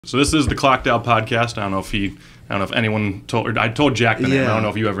So this is the Clocked Out podcast. I don't know if anyone told, or I told Jack the name. I don't know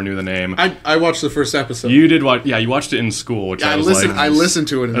if you ever knew the name. I watched the first episode. You did what? Yeah, you watched it in school, which I listened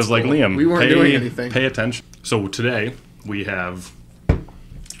to it in school. I was like, Liam, we weren't doing anything. Pay attention. So today we have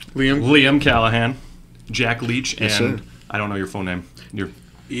Liam Callahan, Jack Leach, Yes, and sir. I don't know your full name.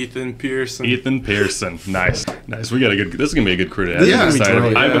 Ethan Pearson. Ethan Pearson. Nice. We got a good. This is gonna be a good crew to have. Yeah, I'm excited.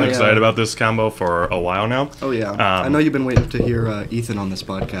 totally. I've been Yeah. excited about this combo for a while now. Oh yeah, I know you've been waiting to hear Ethan on this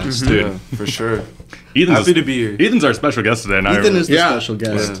podcast. Dude, Yeah, for sure. Ethan's Happy to be here. Ethan's our special guest today. And Ethan is the Yeah. special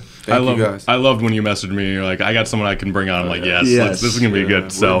guest. Thank you guys. I loved when you messaged me. And you're like, I got someone I can bring on. I'm like, yes, Yes. this is gonna be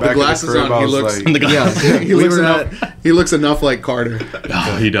good. So Back at glasses crib, on, I he was looks- like, Yeah, he looks enough like Carter.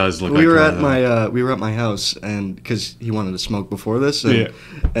 oh, he does look. we like were one at of them. my house, and because he wanted to smoke before this, Yeah.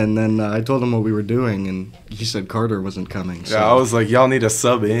 and then I told him what we were doing, and he said Carter wasn't coming. So. yeah, I was like, y'all need a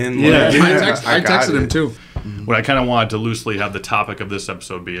sub in. Yeah. Like, I got texted him it. too. What I kind of wanted to loosely have the topic of this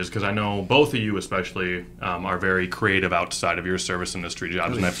episode be is because I know both of you, especially, are very creative outside of your service industry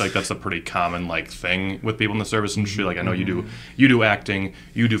jobs, and I feel like that's a pretty common thing with people in the service industry. Like I know you do acting,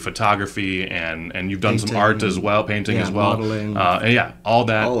 you do photography, and you've done some Painting, art as well, painting yeah, as well, modeling. and yeah, all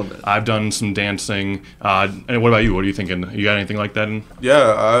that. All of it. I've done some dancing. And what about you? What are you thinking? You got anything like that in?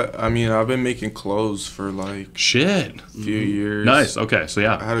 Yeah, I mean, I've been making clothes for like Shit. a few years. Nice. Okay. So I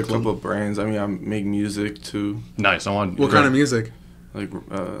yeah. had a couple of brands. I mean, I make music too, Nice. I want. What kind of music?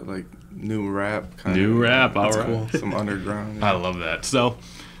 like new rap kind of. New rap. All right. cool. Some underground. I love that. So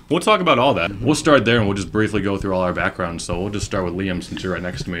we'll talk about all that. We'll start there and we'll just briefly go through all our backgrounds. So we'll just start with Liam since you're right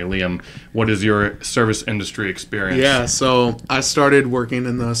next to me. Liam, what is your service industry experience? Yeah, so I started working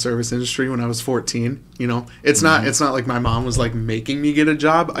in the service industry when I was 14. You know, it's not like my mom was like making me get a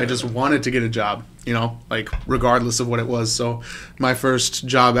job. I just wanted to get a job. You know, like regardless of what it was. So my first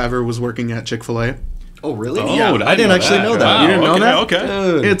job ever was working at Chick-fil-A. Oh really? Oh, Yeah, I didn't actually know that. Wow, You didn't know okay, that?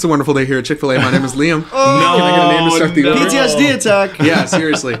 Okay. Dude. It's a wonderful day here at Chick-fil-A. My name is Liam. Oh, Can I get a name to start the no. PTSD attack. Yeah,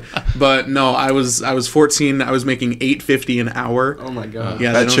 seriously. But no, I was 14. I was making $8.50 an hour. Oh my god. Yeah,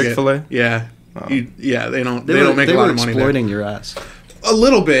 At they don't get- Chick-fil-A? Yeah. Yeah, they don't make they a lot were of money there. exploiting your ass. A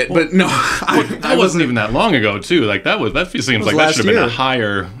little bit, but no, That wasn't even that long ago, too. Like that seems like that last should have been a year.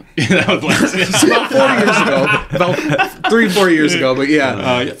 higher. That was last year. about 4 years ago, about 3-4 years ago. But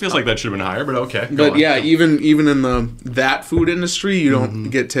yeah, It feels like that should have been higher, but okay. go but on. yeah, even in that food industry, you don't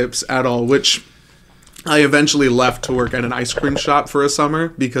get tips at all. Which I eventually left to work at an ice cream shop for a summer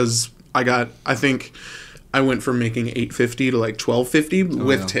because I think I went from making $8.50 to like $12.50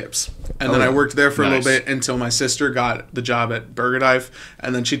 with yeah. tips, and then I yeah. worked there for a Nice. little bit until my sister got the job at Burger Dive,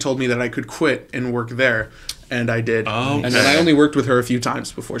 and then she told me that I could quit and work there, and I did. Okay. And then I only worked with her a few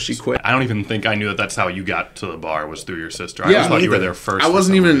times before she quit. I don't even think I knew that that's how you got to the bar was through your sister. I Yeah, always thought you were neither. there first. I for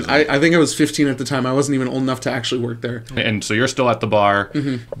wasn't some even. reason. I think I was 15 at the time. I wasn't even old enough to actually work there. And so you're still at the bar,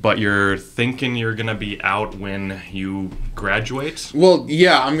 but you're thinking you're gonna be out when you graduate. Well,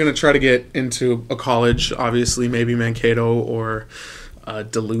 yeah, I'm gonna try to get into a college. Obviously, maybe Mankato or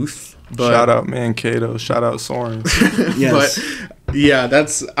Duluth. But, Shout out Mankato. Shout out Soren. Yes. But yeah,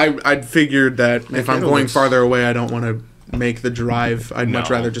 that's. I'd figured that if I'm Mankato going looks- farther away, I don't want to make the drive. I'd much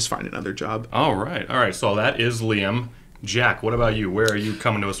No. rather just find another job. All right. So that is Liam. Jack, what about you? Where are you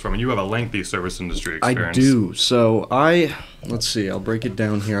coming to us from? You have a lengthy service industry I experience. do. So let's see, I'll break it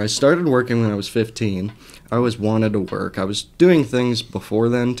down here. I started working when I was 15. I always wanted to work. I was doing things before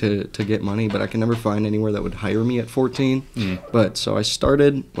then to get money, but I could never find anywhere that would hire me at 14. But so I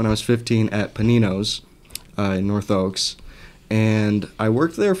started when I was 15 at Panino's in North Oaks, and I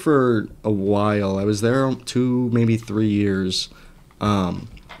worked there for a while. I was there 2, maybe 3 years,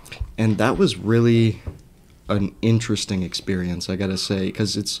 and that was really an interesting experience, I gotta say,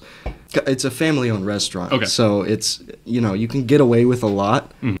 because it's a family-owned restaurant. Okay. So it's, you can get away with a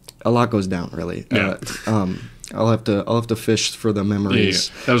lot. A lot goes down, really. Yeah. I'll have to fish for the Yeah.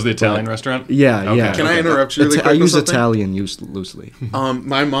 memories. That was the Italian restaurant? Yeah, Okay. yeah. Can I interrupt you really quick I with use something? Italian loosely.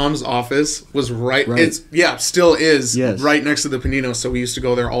 My mom's office was right. Right. It's still is Yes. right next to the Panino. So we used to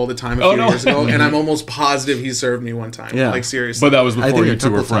go there all the time a Oh, few no. years ago, and I'm almost positive he served me one time. Yeah. Like seriously. But that was I before think you a two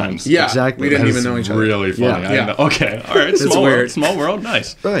were couple friends. times. Yeah, Exactly. we didn't That even is know each other. Really funny. Yeah. I Yeah. know. Okay. All right. Small weird. world. Small world.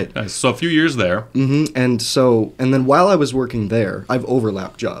 Nice. Right. Nice. So a few years there. And then while I was working there, I've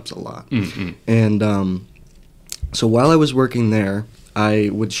overlapped jobs a lot. And so while I was working there, I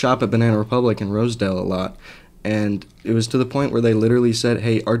would shop at Banana Republic in Rosedale a lot. And it was to the point where they literally said,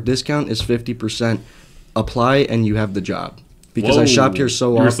 hey, our discount is 50%. Apply and you have the job. Because Whoa. I shopped here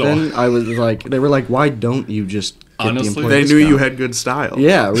so You were so- often, I was like, they were like, why don't you just get Honestly, the employee They knew discount? you had good style.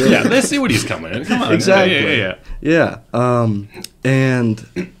 Yeah, really. Yeah, let's see what he's coming in. Come on. Exactly. Yeah.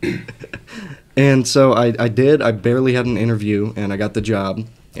 And so I did. I barely had an interview, and I got the job.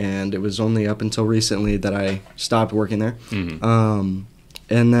 and it was only up until recently that I stopped working there. Mm-hmm.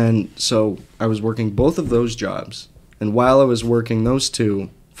 And then, so I was working both of those jobs. And while I was working those two,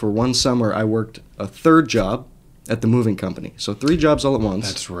 for one summer, I worked a third job at the moving company. So 3 jobs all at once.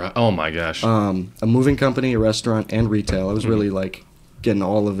 That's right. Oh my gosh. A moving company, a restaurant, and retail. I was really like getting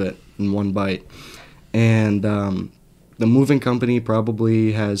all of it in one bite. And the moving company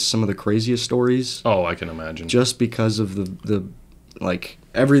probably has some of the craziest stories. Oh, I can imagine. Just because of the like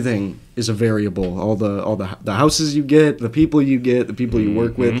everything is a variable. All the houses you get, the people you get, the people you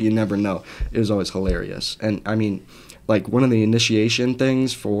work with, you never know. It was always hilarious. And I mean, like one of the initiation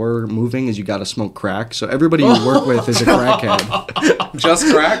things for moving is you got to smoke crack. So everybody you work with is a crackhead. Just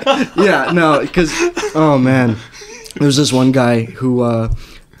crack? Yeah, no, because oh man, there was this one guy who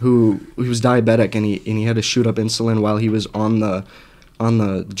he was diabetic and he had to shoot up insulin while he was on the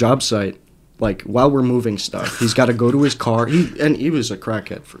job site. Like while we're moving stuff, he's got to go to his car. He was a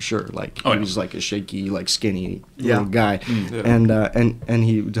crackhead for sure. Like he was like a shaky, like skinny little guy, and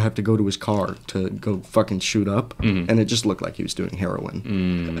he would have to go to his car to go fucking shoot up, and it just looked like he was doing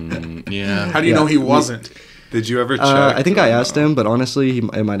heroin. Yeah. How do you know he wasn't? Did you ever check? I think I asked him, but honestly,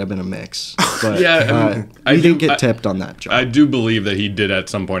 it might have been a mix. But Yeah, I he didn't do- get tipped on that job. I do believe that he did at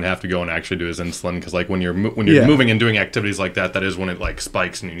some point have to go and actually do his insulin because, like, when you're moving and doing activities like that, that is when it like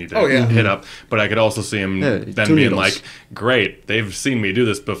spikes and you need to hit up. But I could also see him then 2 being needles. like, "Great, they've seen me do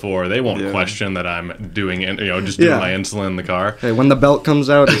this before. They won't question that I'm doing it. Just doing my insulin in the car." Hey, when the belt comes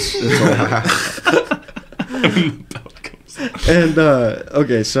out, it's over. And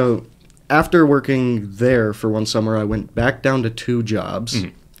okay, so after working there for one summer, I went back down to 2 jobs,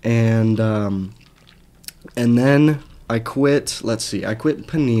 and then I quit. Let's see, I quit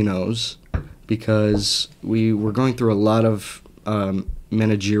Panino's because we were going through a lot of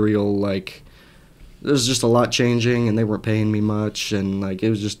managerial, like, there's just a lot changing, and they weren't paying me much, and like it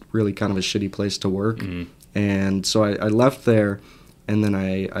was just really kind of a shitty place to work. And so I left there, and then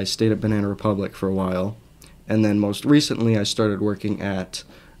I stayed at Banana Republic for a while, and then most recently I started working at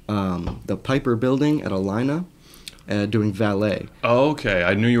the Piper Building at Alina, doing valet. Oh, okay,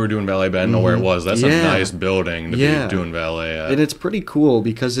 I knew you were doing valet, but I didn't know where it was. That's a Yeah. nice building to be doing valet at. And it's pretty cool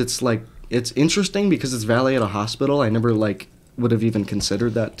because it's like, it's interesting because it's valet at a hospital. I never like would have even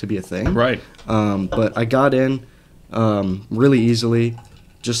considered that to be a thing. Right. But I got in really easily.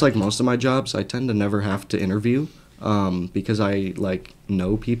 Just like most of my jobs, I tend to never have to interview because I like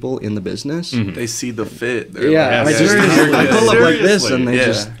know people in the business. They see the fit. They're Yeah, like, I just seriously. I pull up like this Seriously. and they Yeah.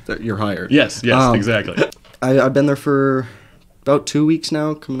 just you're hired. Yes. Exactly. I've been there for about 2 weeks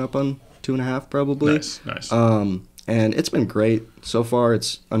now, coming up on 2.5 probably. Nice. And it's been great so far.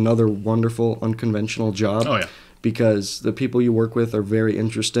 It's another wonderful, unconventional job. Oh, yeah. Because the people you work with are very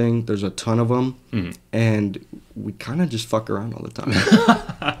interesting. There's a ton of them, and we kind of just fuck around all the time.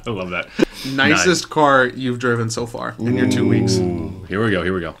 I love that. Nicest car you've driven so far in your 2 weeks. Ooh, here we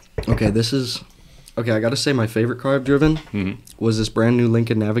go. Okay, I gotta say my favorite car I've driven was this brand new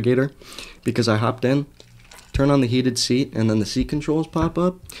Lincoln Navigator, because I hopped in, turn on the heated seat, and then the seat controls pop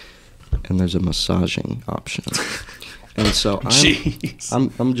up, and there's a massaging option. And so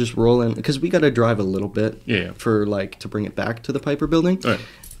I'm just rolling because we got to drive a little bit for like to bring it back to the Piper Building. Right.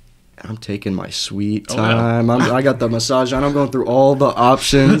 I'm taking my sweet time. I got the massage on. I'm going through all the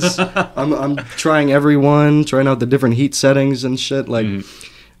options. I'm trying everyone, trying out the different heat settings and shit. Like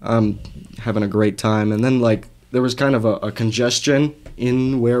I'm having a great time. And then like there was kind of a congestion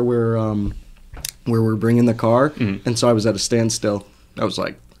in where we're bringing the car, and so I was at a standstill. I was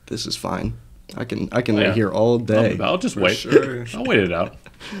like, this is fine. I can wait here all day. I'll just wait. sure. I'll wait it out.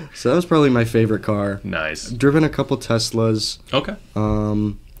 So that was probably my favorite car. Nice. Driven a couple Teslas. Okay.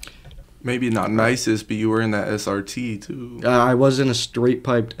 Maybe not nicest, but you were in that SRT too. I was in a straight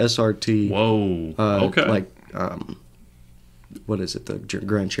piped SRT. Whoa. Okay. Like, what is it? The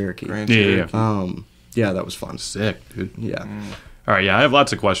Grand Cherokee. Yeah. Yeah, that was fun. Sick, dude. Yeah. All right, yeah, I have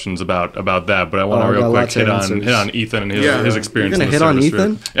lots of questions about that, but I want to I real got quick lots of hit on Ethan and his experience. You're in gonna the hit on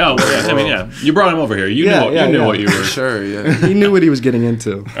service. Ethan? Yeah, well, yeah. I mean, yeah, you brought him over here. You knew what you were. Sure, yeah. He knew what he was getting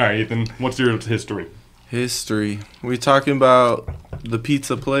into. All right, Ethan, what's your history? History. We talking about the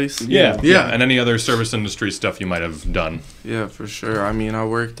pizza place? Yeah, and any other service industry stuff you might have done. Yeah, for sure. I mean, I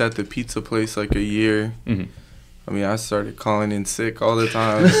worked at the pizza place like a year. Mhm. I mean, I started calling in sick all the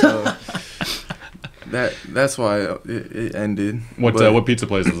time, so that's why it ended. What But pizza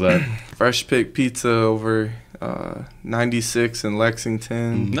place was that? Fresh Pick Pizza over 96 in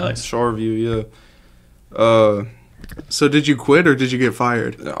Lexington. Nice. Shoreview, yeah. So did you quit or did you get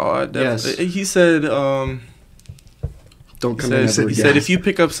fired? Yes. He said, Don't come in ever he again. said if you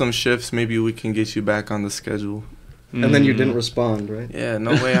pick up some shifts, maybe we can get you back on the schedule. And then you didn't respond, right? Yeah,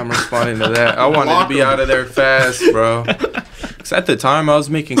 no way I'm responding to that. I wanted to be out of there fast, bro. Because at the time I was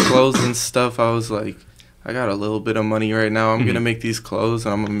making clothes and stuff, I was like, I got a little bit of money right now. I'm going to make these clothes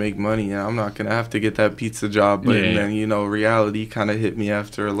and I'm going to make money. And I'm not going to have to get that pizza job. But then, you know, reality kind of hit me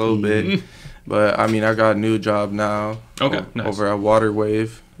after a little bit. But, I mean, I got a new job now. Okay, nice. Over at Water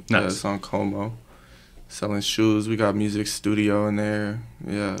Wave. Nice. It's on Como. Selling shoes. We got music studio in there.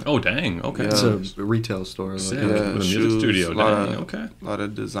 Yeah. Oh, dang. Okay. Yeah. It's a retail store. Sick. Like, With a music shoes, studio. Dang. Okay. A lot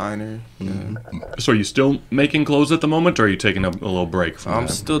of designer. Yeah. So are you still making clothes at the moment, or are you taking a little break from I'm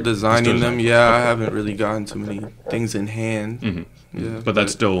that? still designing them. Yeah, I haven't really gotten too many things in hand. Yeah, But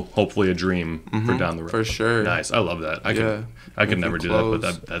that's still hopefully a dream for down the road. for sure. Nice. I love that. I could Making never do that, but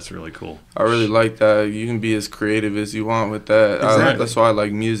clothes. that's really cool. I really like that. You can be as creative as you want with that. Exactly. That's why I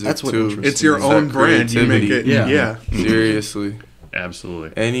like music That's what too. interests It's your It's own that brand. You make it. creativity. Yeah. Seriously,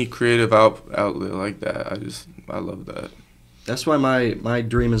 Absolutely. any creative outlet like that, I love that. That's why my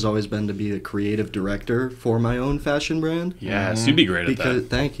dream has always been to be a creative director for my own fashion brand. Yes, you'd be great at Because that.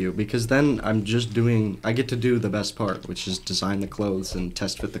 thank you. Because then I get to do the best part, which is design the clothes and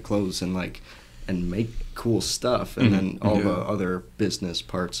test fit the clothes and make cool stuff. And then all the other business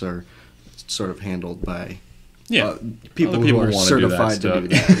parts are sort of handled by Yeah. people Other who people are wanna do that certified to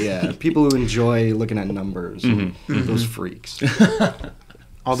do stuff. that. Yeah, people who enjoy looking at numbers. And those freaks.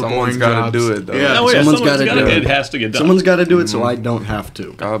 All the Someone's boring gotta jobs. do it, though. Yeah. Oh, yeah. Someone's Someone's gotta gotta do get, it. it has to get done. Someone's got to do it, so I don't have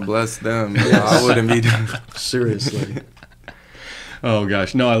to. God bless them. I wouldn't be. Seriously. Oh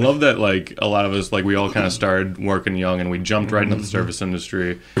gosh, no, I love that. Like a lot of us, like we all kind of started working young, and we jumped right into the service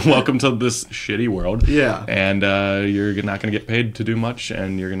industry. Welcome to this shitty world. Yeah. And you're not going to get paid to do much,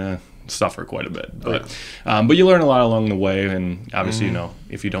 and you're going to suffer quite a bit. But you learn a lot along the way, and obviously, you know,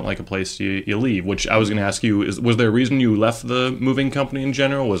 if you don't like a place, you leave. Which I was going to ask you: was there a reason you left the moving company in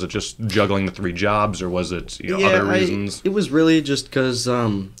general? Was it just juggling the 3 jobs, or was it other reasons? It was really just because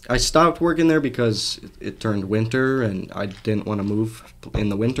I stopped working there because it turned winter and I didn't want to move in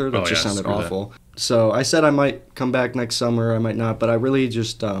the winter. That just sounded screw that. awful. So I said I might come back next summer, I might not, but I really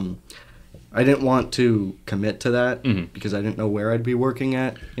just I didn't want to commit to that because I didn't know where I'd be working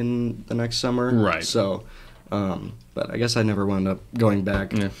at in the next summer. Right. So, but I guess I never wound up going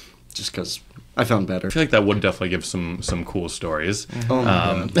back just because I found better. I feel like that would definitely give some cool stories. Oh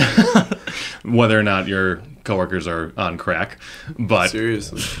my God. Whether or not your coworkers are on crack, but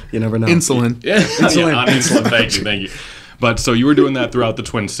Seriously. You never know. Insulin. yeah, on insulin. Thank you. But so you were doing that throughout the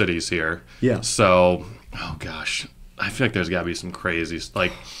Twin Cities here. Yeah. So, oh gosh, I feel like there's got to be some crazy,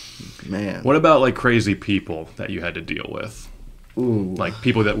 like, Man. what about like crazy people that you had to deal with? Ooh. Like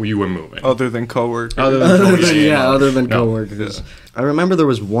people that you were moving. Other than coworkers. Other than Other coworkers, than, other than No. coworkers. I remember there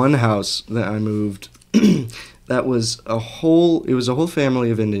was one house that I moved that was it was a whole family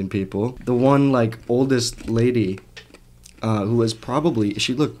of Indian people. The one like oldest lady who was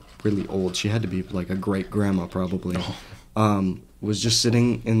she looked really old. She had to be like a great grandma probably. Was just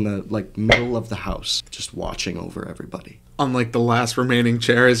sitting in the like middle of the house just watching over everybody. On like the last remaining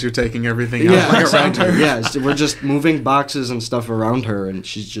chair as you're taking everything out like around her. Yeah, so we're just moving boxes and stuff around her, and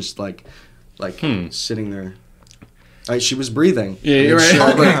she's just like sitting there. She was breathing. Yeah, you're right.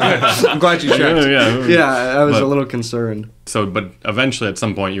 I'm glad you checked. Yeah, I was But- a little concerned. So, but eventually at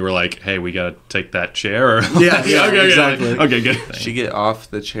some point you were like, hey, we got to take that chair. Or Yeah, okay, exactly. Okay, good. Did she get off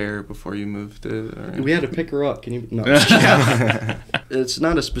the chair before you moved it? Or? We had to pick her up. Can you? No. It's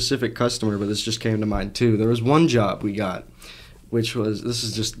not a specific customer, but this just came to mind too. There was one job we got, which was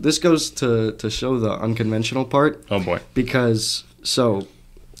this goes to show the unconventional part. Oh boy. Because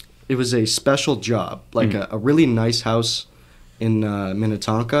it was a special job, like a really nice house in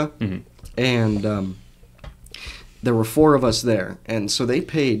Minnetonka, and there were 4 of us there, and so they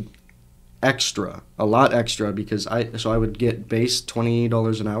paid a lot extra, because I would get base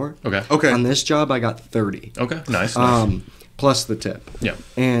 $20 an hour. Okay. Okay. On this job, I got 30. Okay. Nice. Plus the tip. Yeah.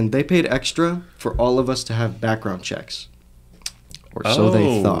 And they paid extra for all of us to have background checks. Or so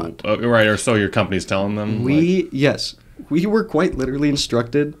they thought. Right, or so your company's telling them. Yes, we were quite literally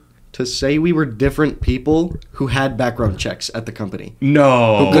instructed to say we were different people who had background checks at the company.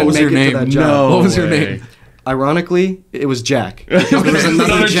 No. Couldn't What was make your it to name? that job. No What was your way. name? Ironically, it was Jack. There was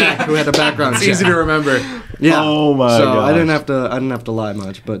another Jack who had a background It's check. easy to remember. Yeah. Oh my So I gosh. didn't have to lie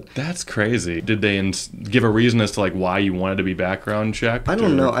much, but That's crazy. Did they give a reason as to like why you wanted to be background checked? I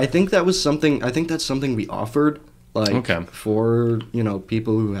don't or- know. I think that's something we offered, like Okay. for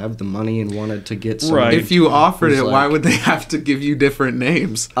people who have the money and wanted to get some. Right. If you offered It's it, like- why would they have to give you different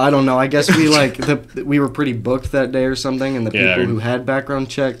names? I don't know. I guess we we were pretty booked that day or something, and the Yeah. people who had background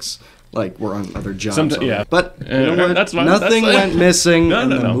checks like were on other jobs. Yeah. But you know what? That's fine. Nothing That's fine. went missing, No, and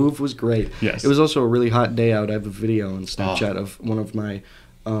no, the no. move was great. Yes. It was also a really hot day out. I have a video on Oh. Snapchat of one of my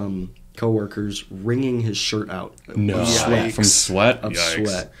coworkers wringing his shirt out. No, Of sweat. from sweat. Of Yikes.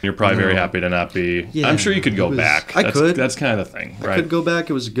 sweat. You're probably very No. happy to not be. Yeah, I'm sure you could go it was- back. I could. That's kind of the thing, I right? could go back.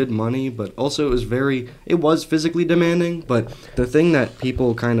 It was good money, but also it was physically demanding. But the thing that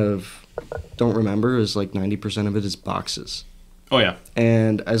people kind of don't remember is like 90% of it is boxes. Oh yeah.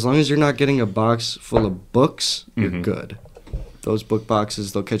 And as long as you're not getting a box full of books, you're Mhm. good. Those book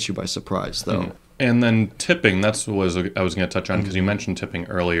boxes, they'll catch you by surprise, though. And then tipping, I was going to touch on because you mentioned tipping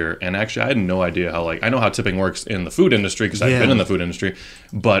earlier, and actually I had no idea how I know how tipping works in the food industry because I've Yeah. been in the food industry,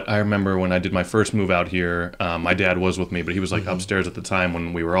 but I remember when I did my first move out here, my dad was with me, but he was like upstairs at the time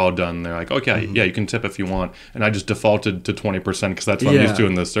when we were all done. They're like, okay, yeah, you can tip if you want, and I just defaulted to 20% because that's what I'm used to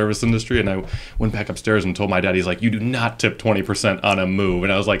in the service industry, and I went back upstairs and told my dad, he's like, you do not tip 20% on a move,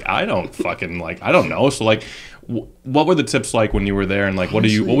 and I was like, I don't know, so like. What were the tips like when you were there, and like what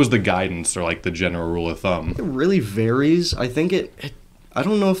was the guidance or like the general rule of thumb? It really varies. I think I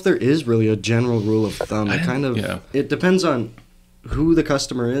don't know if there is really a general rule of thumb. It depends on who the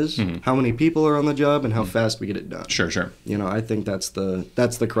customer is, how many people are on the job, and how fast we get it done. Sure. You know, I think that's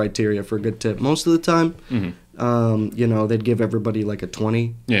the criteria for a good tip. Most of the time, you know, they'd give everybody like a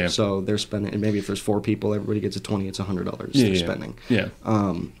 20. Yeah. So they're spending, and maybe if there's 4 people, everybody gets a 20. It's $100 Yeah, they're yeah. spending. Yeah.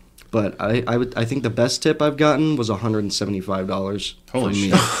 But I think the best tip I've gotten was $175 Holy for me.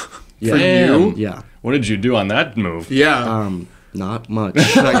 shit. Yeah. Damn. Yeah. What did you do on that move? Yeah. Not much,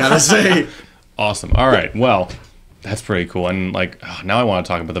 I gotta say. Awesome. All right. Well, that's pretty cool. And like now I want to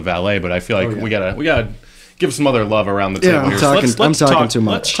talk about the valet, but I feel like we gotta give some other love around the Yeah, table I'm here. talking- So I'm talking talk, too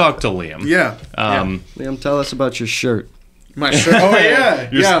much. Let's talk to Liam. Yeah. Liam, tell us about your shirt. My shirt. Oh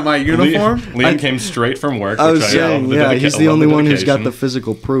yeah. My uniform. Liam came straight from work. I was which saying, love he's the only one who's got the dedication.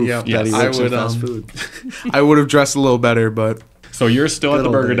 physical proof Yeah. that he Yes. works I in would, fast food. I would have dressed a little better, but So you're still at Good the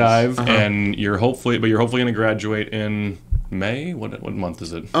old Burger days. Dive, and you're hopefully going to graduate in May. What month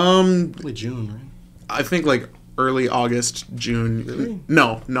is it? Probably June, right? I think like early August, June. Really?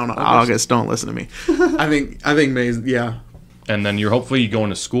 No, August. Don't listen to me. I think May. Yeah. And then you're hopefully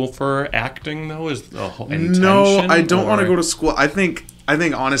going to school for acting, though. Is the whole intention? No, I don't want to or- go to school. I think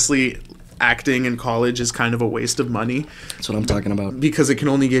honestly, acting in college is kind of a waste of money That's what I'm talking about. because it can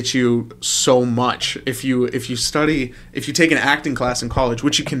only get you so much. If you take an acting class in college,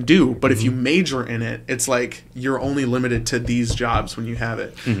 which you can do, but if you major in it, it's like you're only limited to these jobs when you have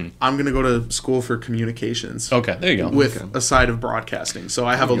it. I'm gonna go to school for communications. Okay, there you go. With a side of broadcasting. So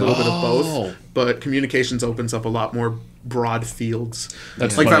I have a little bit of both, but communications opens up a lot more broad fields.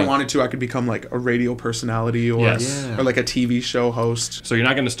 That's like if funny. I wanted to, I could become like a radio personality or Yes. Yeah. or like a TV show host. So you're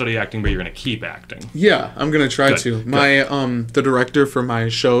not going to study acting, but you're going to keep acting. Yeah, I'm gonna try Good, to. good. My the director for my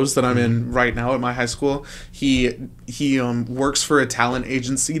shows that I'm in right now at my high school, he works for a talent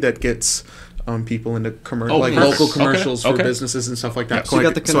agency that gets people into perfect. local Okay, commercials for okay. businesses and stuff like that. Yeah. So you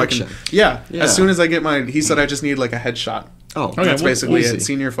got the connection. Yeah. Yeah. As soon as I get my, he said I just need like a headshot. Oh, Okay, That's well, basically easy. it.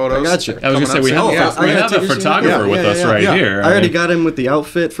 Senior photos. I got you. I was going to say, we have, Yeah, we I have gotta a take your photographer senior- with yeah, us yeah, right yeah. here. I already got him with the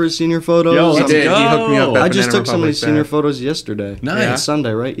outfit for senior photos. Yo, He let's did. go. He hooked me up. At I just Banana took some of Republic these senior bag. photos yesterday. Nice. Yeah,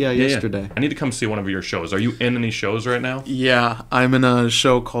 Sunday, right? Yeah, Yeah, yeah. yesterday. I need to come see one of your shows. Are you in any shows right now? Yeah, I'm in a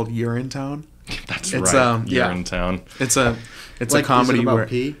show called Urinetown. That's It's, right. You're yeah. in town. It's a Like, a comedy is it about where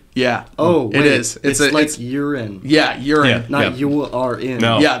pee? yeah. Oh, it wait, is. It's like urine, yeah, urine. Yeah. not you are in.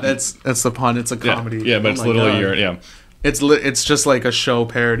 No. Yeah, that's the pun. It's a Yeah. comedy. Yeah, but Oh it's my literally God. your yeah. It's just like a show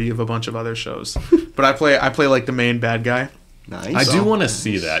parody of a bunch of other shows. But I play like the main bad guy. Nice. I do want to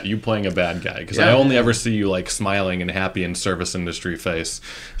see that, you playing a bad guy, because I Yeah. only ever see you like smiling and happy in service industry face.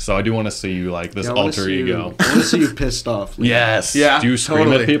 So I do want to see you like this Yeah, I wanna alter see you- ego. I want to see you pissed off. Liam. Yes. Yeah, Do you scream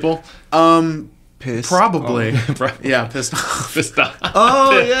totally. at people? Piss. Probably. Oh. Yeah, pissed off. Fist off.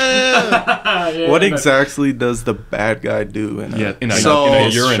 Oh yeah. What exactly does the bad guy do in a, Yeah, in a, So- in a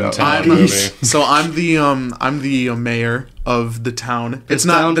urine show. town I'm movie. so I'm the mayor of the town. It's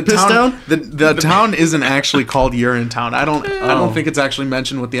not town? the Piss town. town? The town isn't actually called Urinetown. I don't think it's actually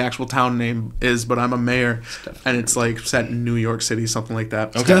mentioned what the actual town name is, but I'm a mayor, and it's like set in New York City, something like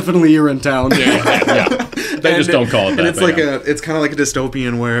that. Definitely you're in town. Yeah. They just don't call it that. And it's but like yeah. it's kind of like a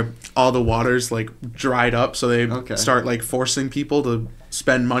dystopian where all the water's like dried up, so they Okay. start like forcing people to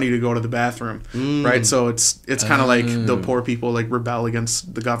spend money to go to the bathroom, Mm. right? So it's kind of like the Oh. poor people like rebel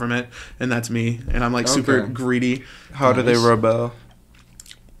against the government, and that's me, and I'm like super Okay. greedy. How do they rebel?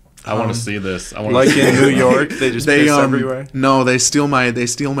 I want to see this. I want Like to in New York, they just They piss everywhere. no, they steal my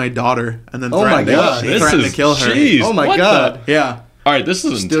daughter and then Oh my threaten, God. they threaten to kill her. Jeez, Oh my what God. the- Yeah. All right, this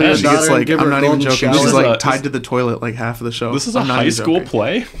is Steal your intense. daughter It's and like, give her I'm a not even golden joking. shower. She's like This- tied to the toilet like half of the show. This is a I'm not high even school joking.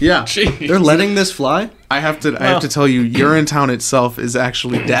 play? Yeah. Jeez. They're letting this fly? I have to tell you, Urinetown itself is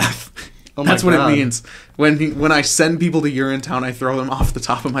actually death. Oh my That's what God. it means. When I send people to Urinetown, I throw them off the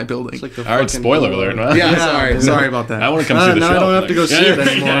top of my building. It's like the All right, fucking spoiler Lord. alert. Man. yeah, dude. sorry about that. I want to come Ah, see the now show. I don't have to go see it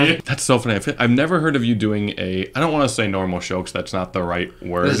anymore. That's so funny. I've never heard of you doing I don't want to say normal show because that's not the right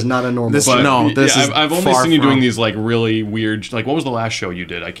word. This is not a normal This- show. But no, this is I've only far seen you doing from. these like really weird. Like, what was the last show you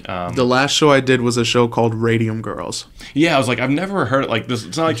did? The last show I did was a show called Radium Girls. Yeah, I was like, I've never heard it like this.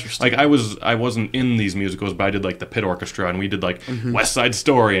 It's not like I wasn't in these musicals, but I did like the Pit Orchestra, and we did like West Side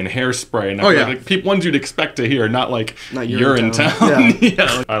Story and Hairspray, and Oh, yeah. like ones you'd expect to hear, not like Not you're in Urinetown. town.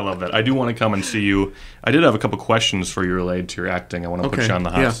 Yeah, I love that. I do want to come and see you. I did have a couple questions for you related to your acting. I want to put Okay, you on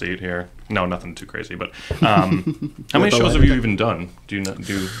the hot yeah. seat here. No, nothing too crazy, but how many the shows have light you even done? Do you know?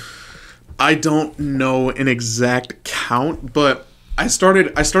 I don't know an exact count, but I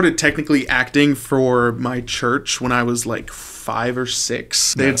started technically acting for my church when I was like 5 or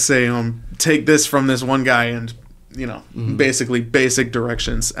 6. They'd say, take this from this one guy and, basically basic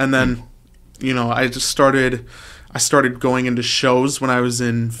directions. And then, I started going into shows when I was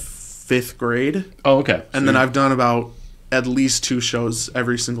in 5th grade. Oh, okay. And then I've done about at least 2 shows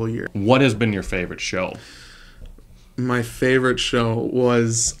every single year. What has been your favorite show? My favorite show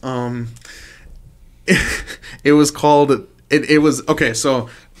was it was called it was okay, so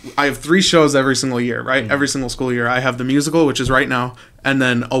I have 3 shows every single year, right? Every single school year. I have the musical, which is right now, and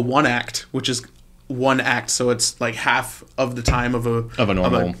then a one act, which is one act, so it's like half of the time of a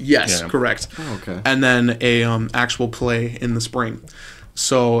normal. yes, Yeah. correct. Oh, okay. And then a actual play in the spring.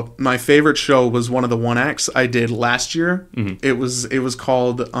 So my favorite show was one of the one acts I did last year. It was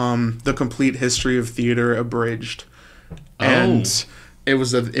called The Complete History of Theater Abridged. And it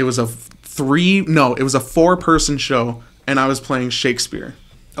was a 4-person show, and I was playing Shakespeare.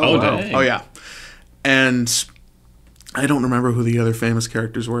 Oh, wow. dang. Oh yeah. And I don't remember who the other famous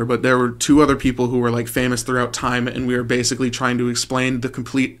characters were, but there were 2 other people who were like famous throughout time, and we were basically trying to explain the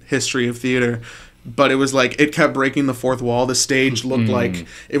complete history of theater. But it was like it kept breaking the fourth wall. The stage looked like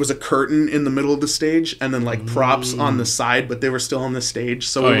it was a curtain in the middle of the stage, and then like props on the side, but they were still on the stage.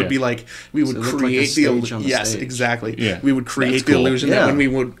 So it would be like we would it looked like a create stage on the yes, stage. exactly. Yeah. We would create That's the cool. illusion Yeah. that when we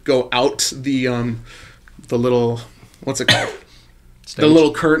would go out the little what's it called? The Stage.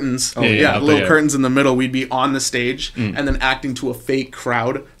 little curtains. yeah, Yeah, up the little there. curtains in the middle. We'd be on the stage and then acting to a fake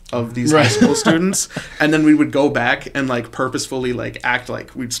crowd of these Right. high school students, and then we would go back and like purposefully like act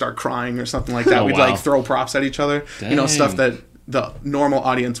like we'd start crying or something like that. Oh, We'd wow. like throw props at each other, stuff that the normal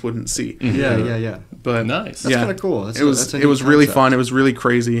audience wouldn't see. Yeah. But Nice. That's kinda cool. That's it was that's a it neat was really concept. fun. It was really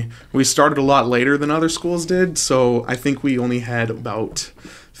crazy. We started a lot later than other schools did, so I think we only had about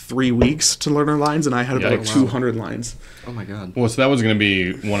 3 weeks to learn our lines, and I had about Yikes. 200 lines. Oh my God. Well, so that was going to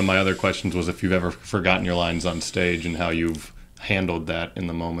be one of my other questions was if you've ever forgotten your lines on stage and how you've handled that in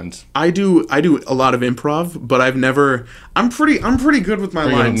the moment. I do a lot of improv, but I've never. I'm pretty good with my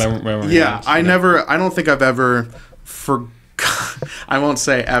Pretty good lines. with memory Yeah, lines, I yeah. never. I don't think I've ever forgot. I won't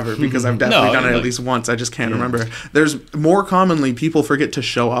say ever because I've definitely No, done it like- at least once. I just can't remember. There's more commonly people forget to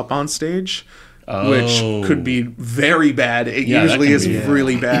show up on stage, which Oh. could be very bad. It Yeah, that usually can is be,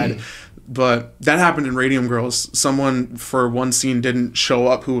 really bad. But that happened in Radium Girls. Someone for one scene didn't show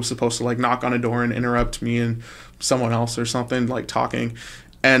up who was supposed to like knock on a door and interrupt me and someone else or something like talking.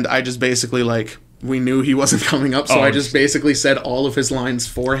 And I just basically like we knew he wasn't coming up, so Oh, I just basically said all of his lines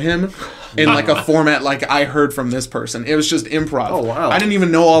for him in like a format like I heard from this person. It was just improv. Oh, wow. I didn't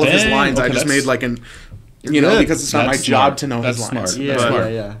even know all of his Dang, lines. I okay, just that's- made like an good. because it's not my That's job smart. to know That's his lines. smart. Yeah, That's yeah,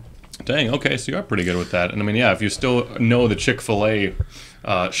 smart. yeah. Dang, okay, so you are pretty good with that. And I mean, yeah, if you still know the Chick-fil-A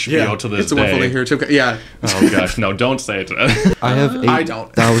spiel to this it's a wonderful day. to hear too. Yeah. Oh gosh, no, don't say it. I have I don't.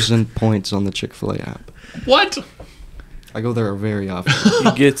 8,000 points on the Chick-fil-A app. What? I go there very often.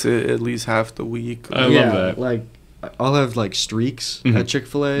 You get to at least half the week. I love that. Like, I'll have like streaks at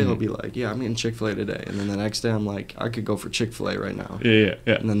Chick-fil-A. They'll be like, yeah, I'm eating Chick-fil-A today. And then the next day, I'm like, I could go for Chick-fil-A right now. Yeah.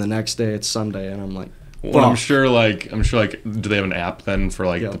 And then the next day, it's Sunday, and I'm like, Well, I'm fuck. sure, do they have an app then for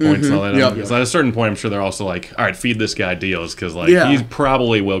like Yeah. the points and all that? Yep. So at a certain point, I'm sure they're also like, all right, feed this guy deals because like Yeah. he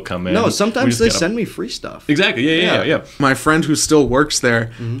probably will come in. No, We sometimes just they gotta- send me free stuff. Exactly. Yeah. My friend who still works there,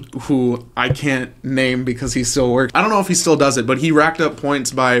 who I can't name because he still works. I don't know if he still does it, but he racked up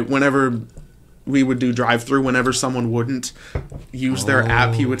points by whenever we would do drive-through, whenever someone wouldn't use their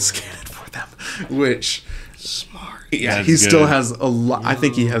app, he would scan it for them, which Smart. yeah, That's he still good. has a lot. I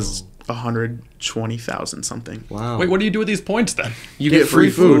think he has 120,000 something. Wow. Wait, what do you do with these points then? You get free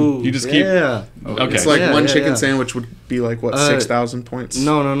food. You just keep. Yeah. Okay. It's like Yeah, one yeah, chicken yeah. sandwich would be like what 6,000 points.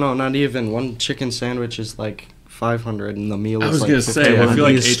 No, not even. One chicken sandwich is like 500, and the meal I was was like gonna say, I 51. feel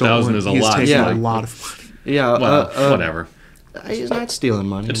like He's 8,000 is a he's lot. taking Yeah. a lot of money. Yeah, Well, whatever. He's not stealing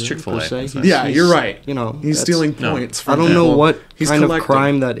money. It's really, Chick-fil-A. per se. It's He's- Yeah, you're right. You know, He's that's- stealing No. points. I From don't know people. what He's kind collecting. of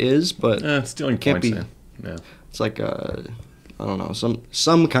crime that is, but Stealing Can't points. be- Yeah. it's like I don't know,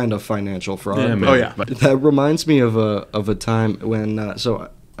 some kind of financial fraud. Yeah, but- maybe. Oh, yeah. But- That reminds me of a time when so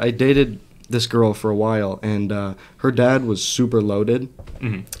I dated this girl for a while, and her dad was super loaded,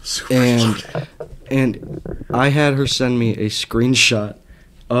 and I had her send me a screenshot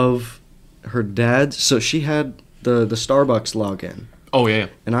of her dad's. So she had the Starbucks login, Oh yeah.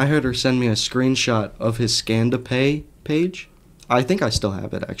 and I had her send me a screenshot of his Scan to Pay page. I think I still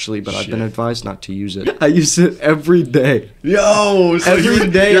have it actually, but I've been Shit. advised not to use it. I use it every day. Yo, so Every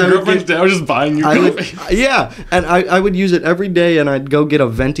day your I would girlfriend's get- dad was just buying you I would, coffee. yeah, and I would use it every day, and I'd go get a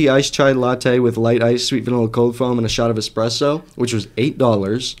venti iced chai latte with light ice, sweet vanilla cold foam, and a shot of espresso, which was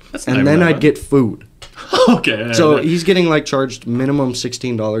 $8, That's not and even then that I'd bad. get food. Okay. yeah, So that- he's getting like charged minimum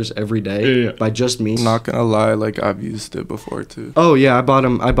 $16 every day Yeah. by just me. Not gonna lie, like I've used it before too. Oh yeah, I bought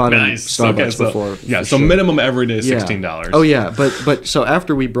him nice. Starbucks Okay, so- before. Yeah, for so sure. minimum every day Yeah. $16. Oh yeah, but so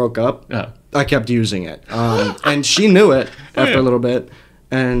after we broke up, Yeah. I kept using it, and she knew it after yeah. a little bit,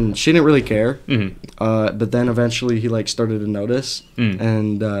 and she didn't really care. Mhm. But then eventually he like started to notice, Mm.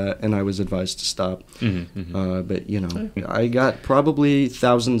 and I was advised to stop. Mhm, But you know, I got probably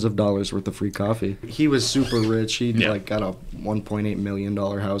thousands of dollars worth of free coffee. He was super rich. He Yeah. like got a $1.8 million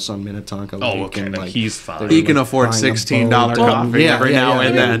house on Minnetonka Lake. Oh, okay. and, Then like, he's they fine. were, He can like, afford buying a $16 boat. coffee every now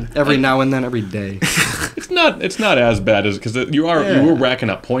and then. Every now and then, every day. It's not as bad as because you Yeah. were racking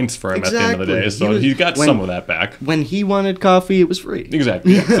up points for him at the end of the day, Exactly. so he got when- some of that back. When he wanted coffee, it was free.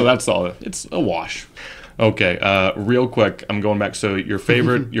 Exactly. Yeah. So that's all. It's a wash. Okay. Real quick, I'm going back. So your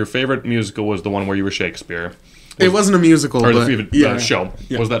favorite musical was the one where you were Shakespeare, It wasn't a musical, or the but favorite yeah. show.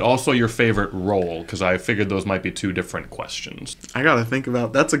 Yeah. Was that also your favorite role? Because I figured those might be two different questions. I gotta think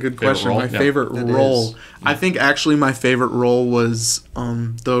about. That's a good Favorite question. role? My Yeah. favorite It role. is. I think actually my favorite role was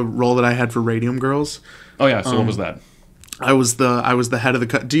the role that I had for Radium Girls. Oh yeah. So what was that? I was the head of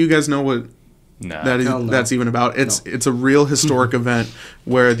the. Do you guys know what Nah. that is? Hell no. That's even about? It's a real historic event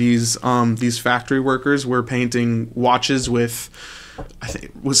where these factory workers were painting watches with, I think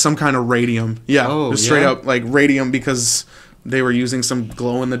it was some kind of radium. Yeah, Oh, it was straight yeah? up like radium because they were using some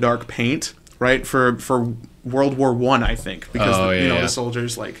glow in the dark paint, right, for World War One, I think, because Oh, yeah, yeah. the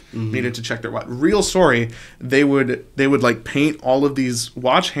soldiers needed to check their watch. Real story. They would like paint all of these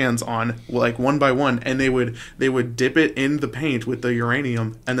watch hands on like one by one, and they would dip it in the paint with the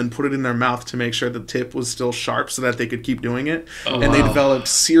uranium and then put it in their mouth to make sure the tip was still sharp so that they could keep doing it. And they developed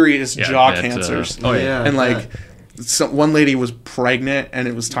serious Yeah, jaw that, cancers. oh, yeah. And I like one lady was pregnant, and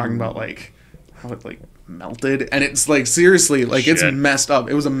it was talking about like how it like melted, and it's like seriously like it's Shit. messed up.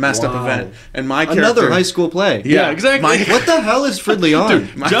 It was a messed up Wow. event, and my character, Another high school play. Yeah, exactly. my- What the hell is Fridley on?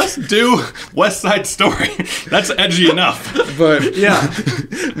 Dude, just do West Side Story. That's edgy enough. but yeah,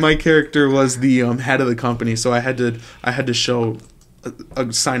 my character was the head of the company, so I had to show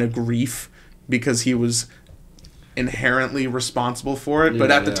a sign of grief because he was inherently responsible for it. But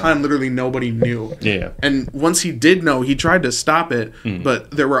Yeah, at the yeah. time, literally nobody knew. Yeah. And once he did know, he tried to stop it,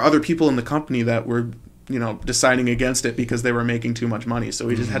 but there were other people in the company that were, deciding against it because they were making too much money. So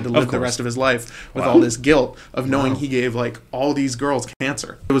he just had to live the course. rest of his life with Wow. all this guilt of knowing he gave like all these girls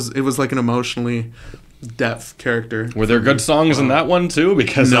cancer. It was like an emotionally depth character. Were there good songs in that one too?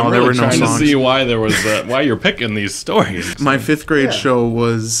 Because No, I'm there really were no trying songs. to see why there was why you're picking these stories. My fifth grade Yeah. show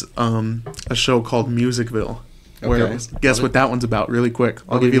was a show called Musicville. Where Okay. guess what that one's about? Really quick,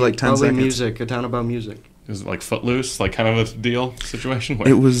 I'll give you like 10 Probably seconds. music, a town about music. Is it like Footloose, like kind of a deal situation? Where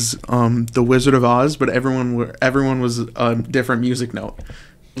It was the Wizard of Oz, but everyone was a different music note.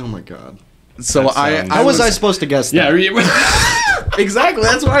 Oh my god. So That I sounds- How was I supposed to guess yeah. that? exactly.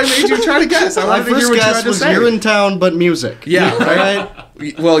 That's why I made you try to guess. I My wanted to hear first what you had guess to was say. you're in town, but music. Yeah,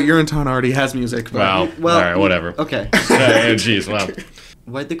 right? Well, Urinetown already has music. But Wow. Well, All right. Whatever. Okay. Yeah, Jeez. Wow.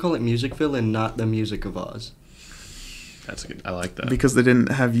 Why'd they call it Musicville and not the Music of Oz? That's good. I like that. Because they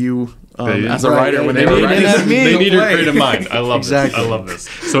didn't have you They- as a Right, writer yeah, when they they were didn't writing. have me. They to need your play. creative mind. I love Exactly. this. I love this.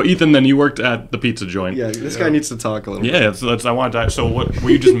 So Ethan, then you worked at the pizza joint. Yeah, this guy needs to talk a little bit. Yeah, that's I want to. So, what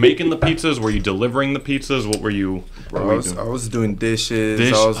were you just making the pizzas? Were you delivering the pizzas? What were you? Bro, what were you doing? I was doing dishes.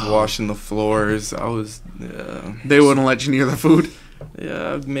 Dish- I was oh. washing the floors. They wouldn't let you near the food.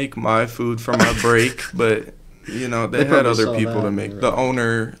 I'd make my food for my break, but they They had probably other saw people that to and make. they were The like-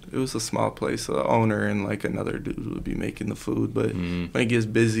 owner, it was a small place, so the owner and like another dude would be making the food. But Mm. when it gets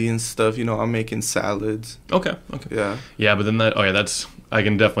busy and stuff, I'm making salads. Okay. Okay. Yeah. Yeah, but then that. Oh yeah, that's I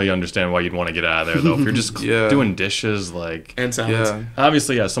can definitely understand why you'd want to get out of there, though. If you're just Yeah. doing dishes, like, And salads. Yeah.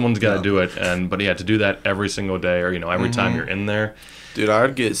 obviously, yeah, someone's got to Yeah. do it, but yeah, to do that every single day, or every time you're in there. Dude,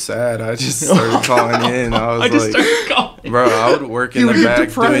 I'd get sad. I just started calling in. I was I just like, started calling. bro, I would work in You the would get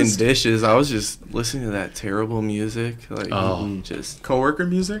back doing depressed. dishes. I was just listening to that terrible music. Like, Oh. just. Coworker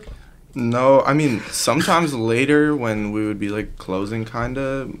music? No, I mean, sometimes later when we would be like closing, kind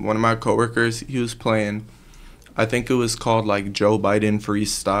of, one of my coworkers, he was playing, I think it was called like Joe Biden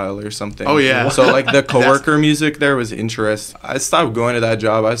freestyle or something. Oh, yeah. So like the coworker music there was interesting. I stopped going to that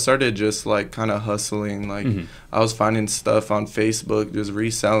job. I started just like kind of hustling. Like I was finding stuff on Facebook, just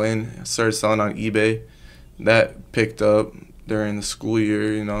reselling. I started selling on eBay. That picked up during the school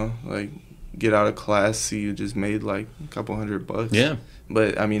year, like get out of class, see you just made like a couple $100. Yeah.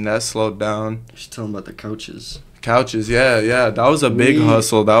 But I mean that slowed down. Just tell them about the couches. Couches, yeah, that was a big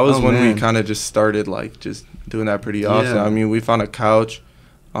hustle. That was when man. we kind of just started like just doing that pretty often. Yeah. I mean, we found a couch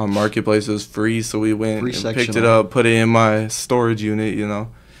on Marketplace. It was free, so we went Free and section picked it on. up, put it in my storage unit,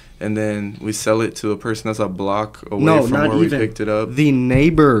 and then we sell it to a person that's a block away No, from not where even. we picked it up. The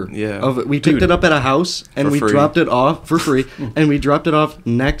neighbor Yeah. we picked it up at a house and For we free. dropped it off for free and we dropped it off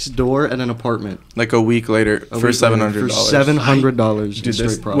next door at an apartment Like a week later a for week later $700. for $700 in Dude,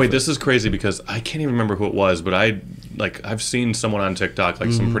 straight profit. wait, this is crazy because I can't even remember who it was, but I've seen someone on TikTok,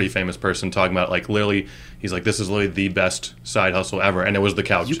 like some pretty famous person talking about, like, literally, he's like, this is literally the best side hustle ever, and it was the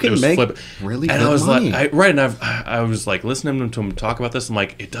couch. You It can was make flip. really and good I was money. like, right, and I was like listening to him talk about this. I'm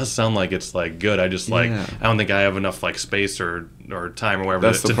like, it does sound like it's like good. I just like Yeah. I don't think I have enough like space or time or whatever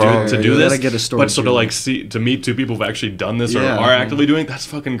That's to the do problem. to You do gotta this. get a but storage so to unit. like to meet two people who've actually done this or Yeah. are actively doing, that's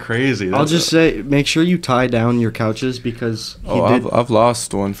fucking crazy. I'll That's- just say, make sure you tie down your couches because I've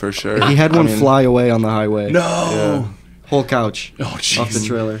lost one for sure. he had I one mean, fly away on the highway. no. Yeah. Whole couch Oh off the jeez.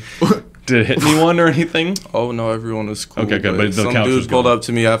 trailer. Did it hit anyone or anything? Oh no, everyone was cool. Okay, good, but the some couch was dude pulled good. up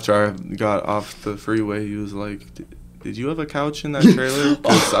to me after I got off the freeway. He was like, "Did you have a couch in that trailer?"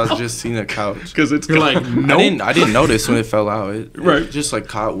 Because I was just seeing a couch. Because it's You're like, nope. I didn't notice when it fell out. It Right. just like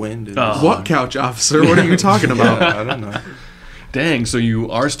caught wind. And Oh. What couch, officer? What are you talking about? Yeah, I don't know. Dang, so you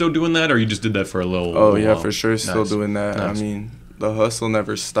are still doing that, or you just did that for a little? Oh yeah, while? for sure. Still Nice. doing that. Nice. I mean, the hustle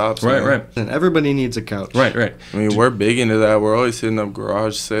never stops. Right, man. right, And everybody needs a couch. right. I mean, we're big into that. We're always hitting up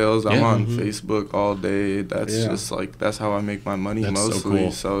garage sales. I'm Yeah. on Facebook all day. That's Yeah. just like that's how I make my money That's so mostly.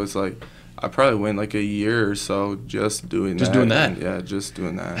 cool. So it's like I probably went like a year or so just doing Just that. doing that? And, yeah, just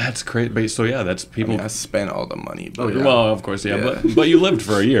doing that. That's great. But so yeah, that's I people. mean, I spent all the money. But Oh, yeah. Well, of course, yeah. Yeah. But you lived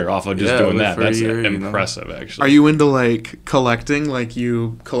for a year off of just Yeah, doing lived that. for a That's year, impressive, actually. Are you into like collecting? Like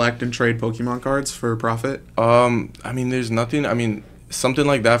you collect and trade Pokemon cards for profit? I mean, there's nothing. I mean, something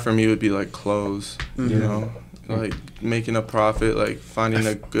like that for me would be like clothes. You know, like making a profit, like finding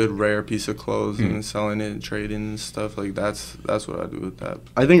a good rare piece of clothes and then selling it and trading and stuff. Like that's what I do with that.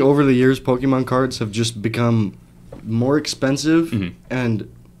 I think over the years, Pokemon cards have just become more expensive and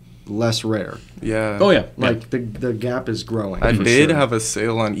less rare. Yeah. Oh yeah, Like the gap is growing. I for did sure. have a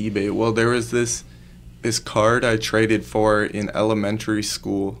sale on eBay. Well, there was this card I traded for in elementary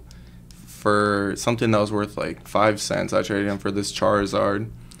school for something that was worth like 5 cents. I traded him for this Charizard,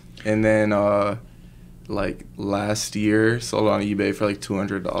 and then like last year sold on eBay for like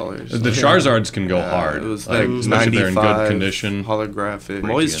 $200. The Charizards can go Yeah, hard. It was like, like especially if they're in good 95 condition. holographic. I'm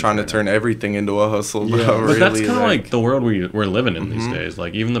Great always to trying to get turn everything into a hustle, Yeah. bro. But that's really, kind of like the world we're living in these Mhm. days.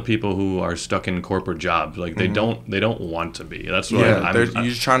 Like even the people who are stuck in corporate jobs, like they don't want to be. That's what yeah, I'm. you're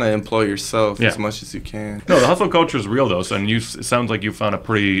just trying to employ yourself Yeah. as much as you can. No, the hustle culture is real though. So, and it sounds like you found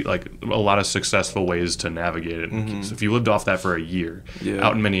a lot of successful ways to navigate it. So if you lived off that for a year Yeah.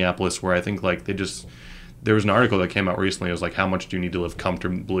 out in Minneapolis, where I think like there was an article that came out recently. It was like, how much do you need to live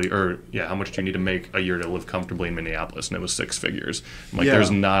comfortably, how much do you need to make a year to live comfortably in Minneapolis? And it was 6 figures. I'm like, Yeah. there's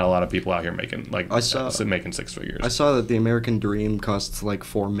not a lot of people out here making making 6 figures. I saw that the American Dream costs like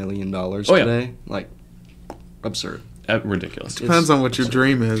 $4 million Oh, yeah. today. Like, absurd. Ridiculous. Depends on what your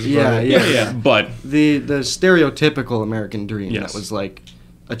dream is. Yeah, but- yeah. But The stereotypical American Dream Yes. that was like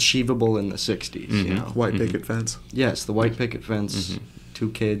achievable in the 60s, you know. White picket fence. Yes, the white picket fence, 2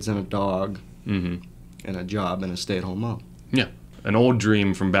 kids and a dog, and a job and a stay-at-home mom. yeah, an old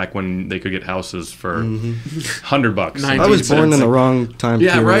dream from back when they could get houses for $100. Nine- I was born in the 1970. wrong time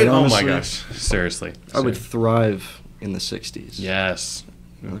Yeah, period, right. Oh honestly. my gosh, seriously. I would thrive in the 60s. Yes.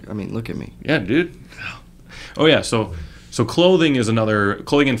 I mean, look at me. Yeah, dude. Oh yeah. So So clothing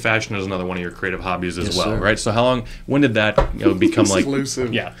and fashion is another one of your creative hobbies as Yes, well, sir. right? So when did that become like,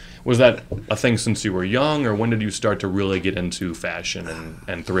 Exclusive. yeah, was that a thing since you were young, or when did you start to really get into fashion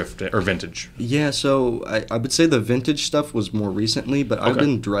and thrift or vintage? Yeah, so I would say the vintage stuff was more recently, but I've Okay.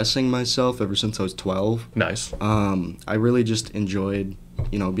 been dressing myself ever since I was 12. Nice. I really just enjoyed,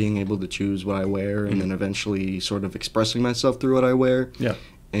 being able to choose what I wear and then eventually sort of expressing myself through what I wear. Yeah.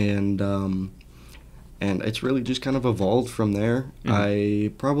 And it's really just kind of evolved from there.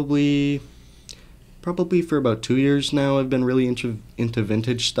 I probably for about 2 years now I've been really into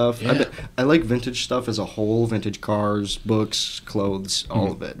vintage stuff. Yeah. I like vintage stuff as a whole, vintage cars, books, clothes,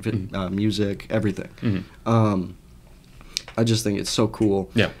 all of it, music, everything. I just think it's so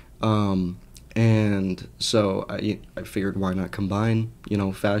cool. Yeah. And so I figured why not combine,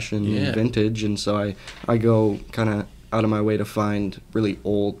 fashion Yeah. and vintage, and so I go kind of out of my way to find really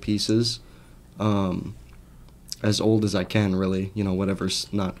old pieces, as old as I can, really, whatever's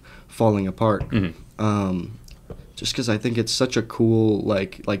not falling apart. Just because I think it's such a cool,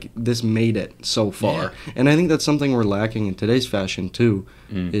 like this made it so far. Yeah. And I think that's something we're lacking in today's fashion, too,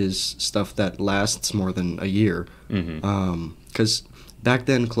 is stuff that lasts more than a year. Because back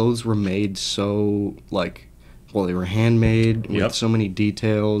then, clothes were made so, they were handmade with Yep. so many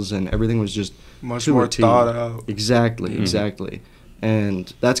details, and everything was just Much to a more T. thought out. Exactly.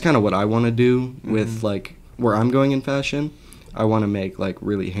 And that's kind of what I want to do with, where I'm going in fashion. I want to make,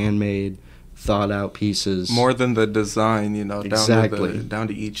 really handmade, thought out pieces. More than the design, Exactly. down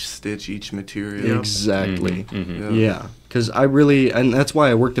to each stitch, each material. Exactly. Yeah. Yeah, because and that's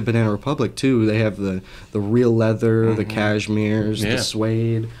why I worked at Banana Republic too. They have the real leather, the cashmeres, Yeah. the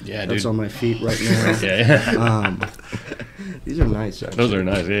suede. Yeah, that's dude. on my feet right now. Yeah. These are nice. Actually. Those are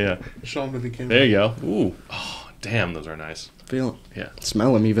nice. Yeah. Show them to the camera. There you go. Ooh. Oh, damn, those are nice. Feel, Yeah.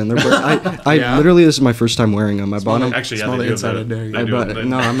 smell them even. I Yeah. literally, this is my first time wearing them. I bought them. Actually, yeah, Smell they the do inside have of there. they I do bought have- it.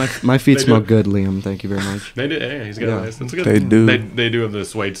 No, my feet They smell do. good, Liam. Thank you very much. They do. Yeah, he's got Yeah. a nice. That's a good. They do. They do have the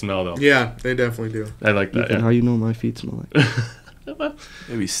suede smell though. Yeah, they definitely do. I like that. Ethan, how Yeah. you know my feet smell like?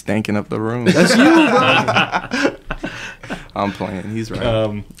 They be stanking up the room. That's you, bro. I'm playing. He's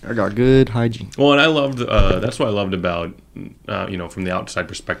right. I got good hygiene. Well, and I loved. That's what I loved about, from the outside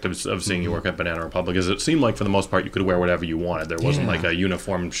perspectives of seeing you work at Banana Republic, is it seemed like for the most part you could wear whatever you wanted. There wasn't Yeah. like a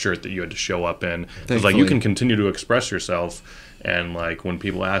uniform shirt that you had to show up in. It was like Thankfully. you can continue to express yourself, and like when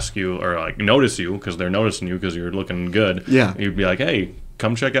people ask you or like notice you because they're noticing you because you're looking good. Yeah. You'd be like, hey.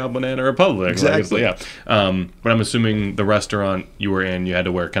 Come check out Banana Republic. Exactly. Like, but I'm assuming the restaurant you were in, you had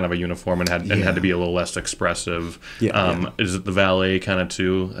to wear kind of a uniform and had Yeah. to be a little less expressive. Yeah, Is it the valet kind of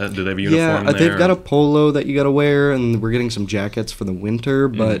too? Do they have a uniform Yeah, there? they've got a polo that you got to wear, and we're getting some jackets for the winter.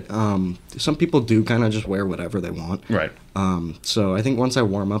 Mm-hmm. But some people do kind of just wear whatever they want. Right. So I think once I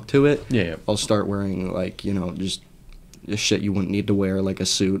warm up to it, Yeah. I'll start wearing just shit you wouldn't need to wear, like a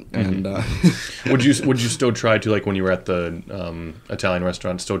suit. Mm-hmm. And Would you still try to, like when you were at the Italian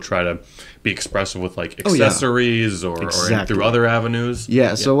restaurant, still try to be expressive with like Oh, yeah. accessories or Exactly. through other avenues?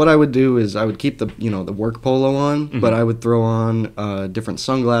 yeah, so what I would do is I would keep the the work polo on, but I would throw on different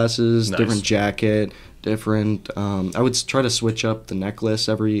sunglasses, Nice. different jacket, different. I would try to switch up the necklace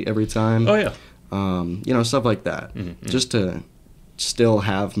every time. Oh yeah. Stuff like that, just to still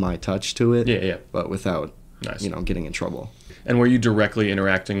have my touch to it. Yeah, yeah. But without Nice. getting in trouble. And were you directly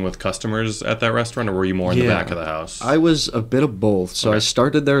interacting with customers at that restaurant, or were you more in the Yeah. back of the house? I was a bit of both. So I Okay.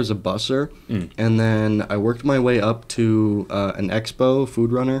 started there as a busser, and then I worked my way up to an expo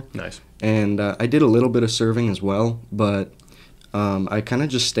food runner, Nice. and I did a little bit of serving as well. But I kind of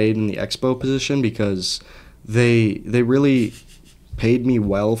just stayed in the expo position because they really paid me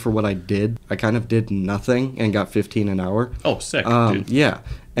well for what I did. I kind of did nothing and got 15 an hour. Oh, sick, dude. Yeah.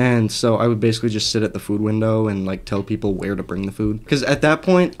 And so I would basically just sit at the food window and tell people where to bring the food. Because at that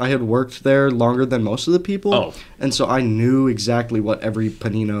point, I had worked there longer than most of the people. Oh. And so I knew exactly what every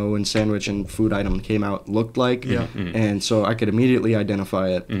panino and sandwich and food item came out looked like. Yeah. And so I could immediately identify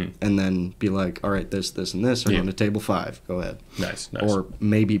it and then be like, all right, this, and this are Yeah. on to table 5. Go ahead. Nice. Or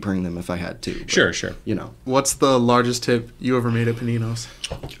maybe bring them if I had to. but, Sure. What's the largest tip you ever made at Panino's?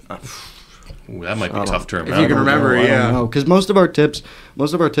 Ooh, that might be tough to remember. If you can remember, yeah. Because most of our tips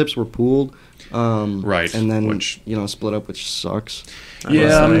were pooled. Right, And then which- split up, which sucks.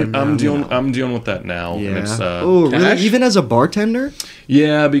 Yeah, Same, I'm yeah. dealing with that now. And it's, Oh, really? cash? Even as a bartender?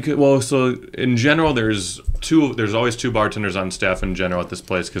 Yeah, because so in general, there's always two bartenders on staff in general at this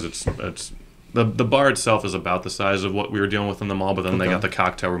place because it's the bar itself is about the size of what we were dealing with in the mall, but then they got the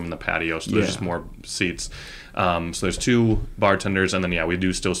cocktail room and the patio, so there's Yeah. just more seats. So there's two bartenders, and then we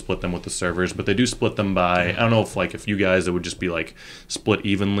do still split them with the servers, but they do split them by, I don't know if you guys, it would just be split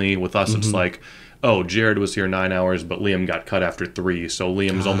evenly. With us, it's oh, Jared was here 9 hours, but Liam got cut after 3, so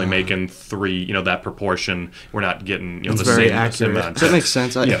Liam's only making 3. You know, that proportion. We're not getting That's the very same accurate. amount. That makes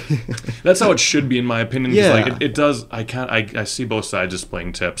sense. Yeah, that's how it should be in my opinion. 'Cause, Yeah. like it does. I see both sides of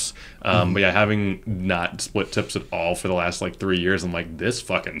splitting tips. But yeah, having not split tips at all for the last like 3 years, I'm like, this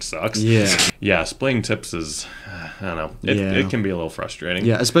fucking sucks. Yeah. Yeah, splitting tips is, I don't know. It can be a little frustrating.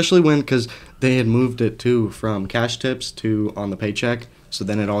 Yeah, especially because they had moved it too from cash tips to on the paycheck, so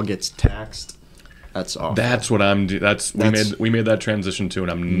then it all gets taxed. That's awful. That's what I'm. We made that transition too,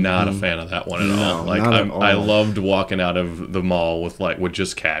 and I'm not a fan of that one at all. Like not at all. I loved walking out of the mall with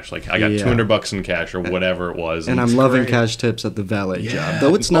just cash. Like I got Yeah. $200 in cash or whatever it was. and I'm loving great. cash tips at the valet Yeah. job.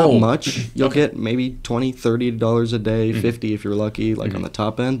 Though it's not Oh. much. You'll Okay. get maybe $20, $30 a day, 50 if you're lucky, like on the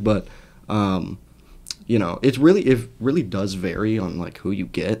top end. But, you know, it really does vary on like who you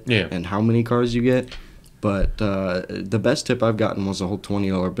get Yeah. and how many cars you get. But the best tip I've gotten was a whole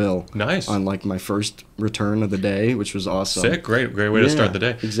 $20 bill. Nice. On like my first return of the day, which was awesome. Sick, great way to start the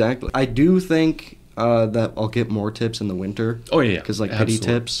day. Exactly. I do think that I'll get more tips in the winter. Oh yeah, Because like pity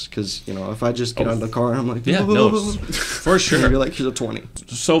absolutely. tips, because you know if I just get out of the car, I'm like, Yeah, no, for and sure. you're like, here's a 20.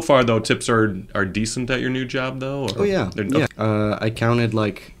 So far though, tips are decent at your new job though. Or Oh yeah, they're- yeah. I counted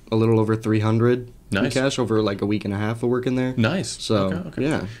like a little over 300 in Nice. cash over like a week and a half of working there. Nice. So Okay.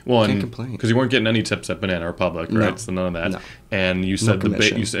 yeah, Well, can't complain. because you weren't getting any tips at Banana Republic, right? No. So none of that. No. And you said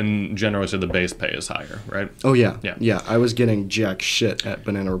commission. in general, you said the base pay is higher, right? Oh yeah, Yeah. yeah. I was getting jack shit at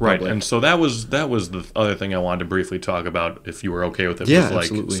Banana Right, Republic. and so that was the other thing I wanted to briefly talk about, if you were okay with it. Yeah, was like,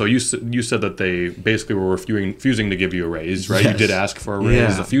 absolutely. So you said that they basically were refusing to give you a raise, right? Yes. You did ask for a raise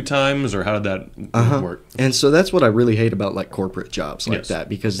Yeah. a few times, or how did that work? And so that's what I really hate about like corporate jobs like Yes. that,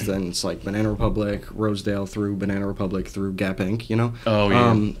 because then it's like Banana Republic, Rosedale through Banana Republic through Gap Inc. You know. Oh,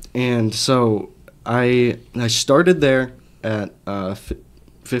 yeah. And so I started there at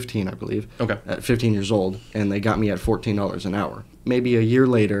 15, I believe. Okay. At 15 years old, and they got me at $14 an hour. Maybe a year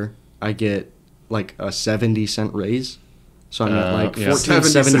later, I get like a 70-cent raise. So I'm at like yeah.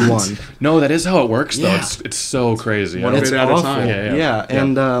 $14.71. No, that is how it works, though. Yeah. It's so crazy. One I don't- bit It's at a awful. time. Yeah, yeah. Yeah, Yeah.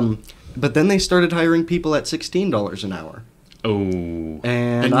 and but then they started hiring people at $16 an hour. Oh, And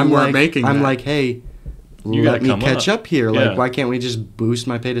And you I'm weren't like, making I'm that. like, hey, You let gotta me come catch up. up here. Yeah. Like, why can't we just boost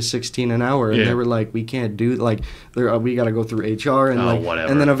my pay to 16 an hour? And Yeah. they were like, we can't do like, we got to go through HR and Oh, like,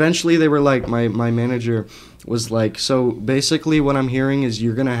 whatever. and then eventually they were like, my manager was like, so basically what I'm hearing is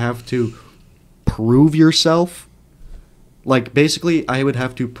you're gonna have to prove yourself. Like basically, I would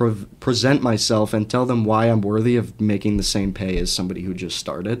have to present myself and tell them why I'm worthy of making the same pay as somebody who just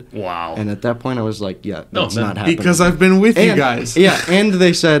started. wow. And at that point, I was like, yeah, No, that's then- not happening. Because I've been with you guys. Yeah, and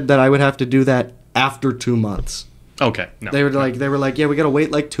they said that I would have to do that after 2 months. Okay. No. They were like, yeah, we gotta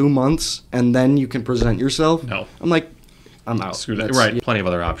wait like 2 months and then you can present yourself. No. I'm like, I'm out. Screw that. That's- Right. Plenty of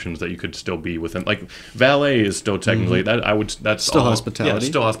other options that you could still be within. Like valet is still technically that's Mm-hmm. Still all, hospitality. Yeah, it's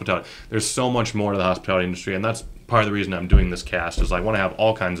still hospitality. There's so much more to the hospitality industry, and that's part of the reason I'm doing this cast. Is I want to have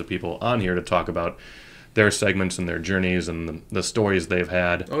all kinds of people on here to talk about their segments and their journeys and the stories they've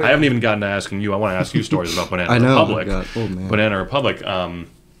had. Oh, yeah. I haven't even gotten to asking you. I want to ask you stories about Banana I know. Republic. God. Oh, man. Banana Republic.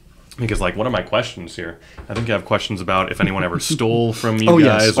 Because like, what are my questions here? I think I have questions about if anyone ever stole from you Oh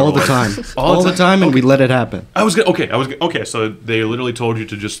guys. yes, or all the like- time, All all the the time, and we let it happen. Okay. So they literally told you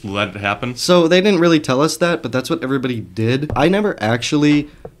to just let it happen. So they didn't really tell us that, but that's what everybody did. I never actually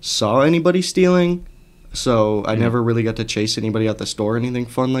saw anybody stealing, so I never really got to chase anybody out the store or anything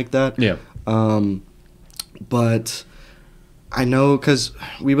fun like that. Yeah. But I know because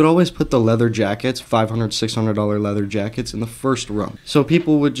we would always put the leather jackets, $500, $600 leather jackets, in the first row. So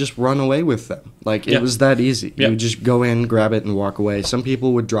people would just run away with them. Like, it Yeah. was that easy. Yeah. You would just go in, grab it, and walk away. Some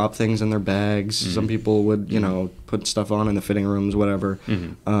people would drop things in their bags. Some people would, you know, put stuff on in the fitting rooms, whatever.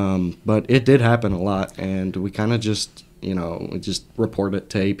 But it did happen a lot, and we kind of just, you know, we just report it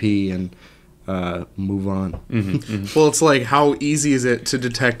to AP and move on. Well, it's like, how easy is it to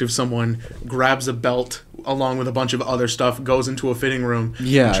detect if someone grabs a belt along with a bunch of other stuff, goes into a fitting room,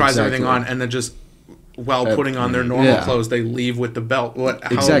 Yeah, tries exactly. everything on, and then just while putting on their normal yeah. clothes, they leave with the belt. What? How,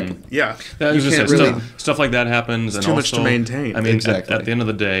 Exactly. Yeah. I was You just can't saying, really. stuff like that happens. And too much to also, maintain. I mean, Exactly. at the end of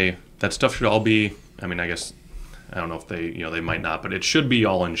the day, that stuff should all be. I mean, I guess I don't know if they, they might not, but it should be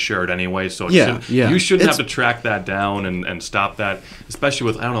all insured anyway. So it Yeah, should, yeah. you shouldn't It's- have to track that down and stop that. Especially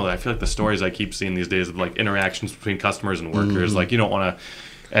with, I don't know, I feel like the stories I keep seeing these days of like interactions between customers and workers. Like, you don't want to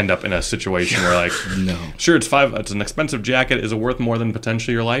end up in a situation where like, No. sure, it's an expensive jacket. Is it worth more than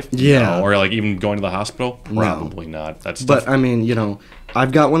potentially your life? Yeah. No. Or like even going to the hospital? Probably not. That's But stuff. I mean, you know,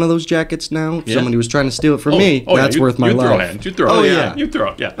 I've got one of those jackets now. If Yeah. somebody was trying to steal it from me, yeah, that's you- worth my you life. Throw a hand. You throw. Oh, it. yeah. You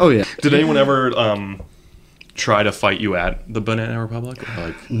throw. it, Yeah. Oh, yeah. Did anyone ever try to fight you at the Banana Republic? Or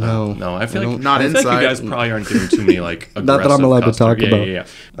like, No. no. I feel I like don't- Not I feel like inside. you guys probably aren't getting too many like aggressive Not that I'm allowed to customers. talk Yeah, about. Yeah,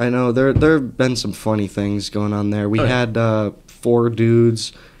 I know there have been some funny things going on there. We Oh, yeah. had 4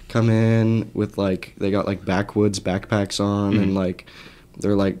 dudes come in with like they got like backwoods backpacks on Mm-hmm. and like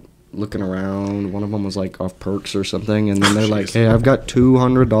they're like looking around. One of them was like off perks or something, and then they're like, Jeez. "Hey, I've got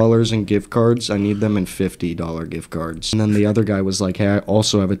 $200 in gift cards. I need them in $50 gift cards." And then the other guy was like, "Hey, I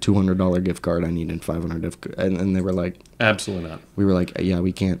also have a $200 gift card. I need in 500 and they were like, Absolutely not. we were like, "Yeah,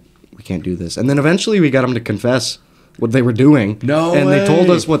 we can't do this." And then eventually we got them to confess what they were doing. No And they told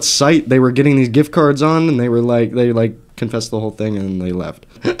way. us what site they were getting these gift cards on, and they were like, they confessed the whole thing, and then they left.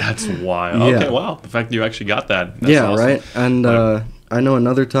 That's wild. Yeah. Okay, wow. The fact that you actually got that. That's Yeah, awesome. right. And Like- I know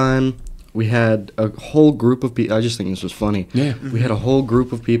another time we had a whole group of people. I just think this was funny. Yeah. We had a whole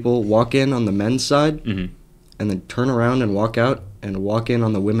group of people walk in on the men's side, Mhm. and then turn around and walk out and walk in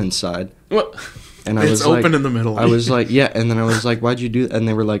on the women's side. What? And I It's was open like, in the middle. I was like, yeah. And then I was like, "Why'd you do that?" And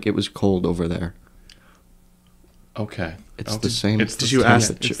they were like, "It was cold over there." Okay. It's Okay. the same. It's Did the you same ask-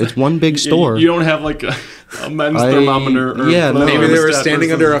 temperature. It's one big store. You don't have like a men's I- thermometer or yeah, no. Maybe they were thermostat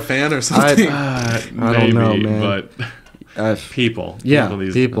standing or under a something. fan or something. I don't know, man. But people. Yeah,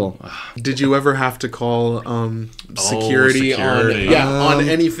 these- people. Did you ever have to call security, security. on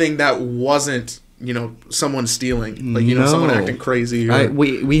anything that wasn't someone stealing, like someone No. acting crazy? Or,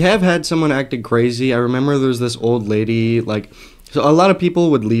 We have had someone acting crazy. I remember there was this old lady, like, so a lot of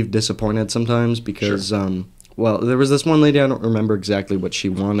people would leave disappointed sometimes because, well, there was this one lady, I don't remember exactly what she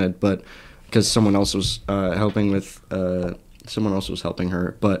wanted, but because someone else was helping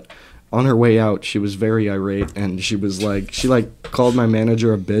her, but on her way out, she was very irate, and she was like, she called my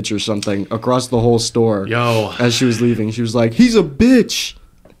manager a bitch or something across the whole store. Yo. As she was leaving, she was like, "He's a bitch."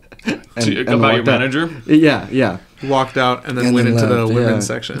 About your walked out. manager? Yeah. walked out and then And went then into the left, women's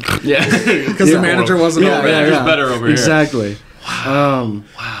yeah. section Yeah. because the manager wasn't over there. Manager's better over here. Exactly. Wow.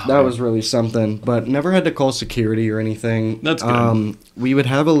 That was really something, but never had to call security or anything. That's good. We would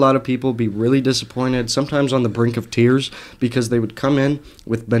have a lot of people be really disappointed, sometimes on the brink of tears, because they would come in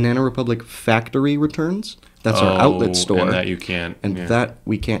with Banana Republic factory returns. That's our outlet store. And that you can't. And yeah. that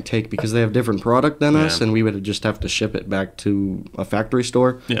we can't take because they have different product than us, Yeah. and we would just have to ship it back to a factory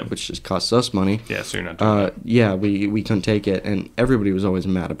store, Yeah. which just costs us money. Yeah, so you're not doing that. Yeah, we couldn't take it, and everybody was always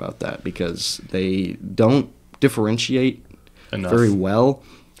mad about that because they don't differentiate Enough. very well.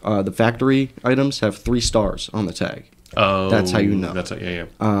 The factory items have 3 stars on the tag, Oh. that's how you know. That's how, yeah.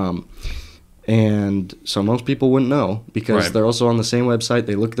 and so most people wouldn't know because Right. they're also on the same website.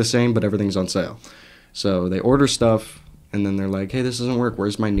 They look the same, but everything's on sale. So they order stuff, and then they're like, "Hey, this doesn't work.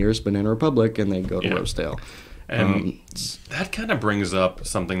 Where's my nearest Banana Republic?" And they go to Yeah. Rosedale. And that kind of brings up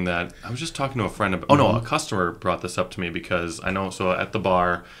something that I was just talking to a friend about. Oh, no, Mm-hmm. a customer brought this up to me because I know, so at the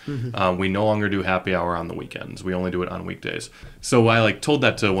bar, Mm-hmm. we no longer do happy hour on the weekends. We only do it on weekdays. So I told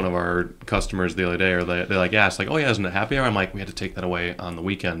that to one of our customers the other day, or they asked, oh, yeah, isn't it happy hour? I'm like, we had to take that away on the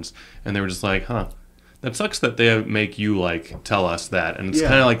weekends. And they were just like, huh. That sucks that they make you tell us that, and it's Yeah.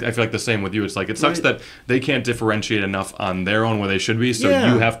 kind of I feel like the same with you. It's it sucks Right. that they can't differentiate enough on their own where they should be. So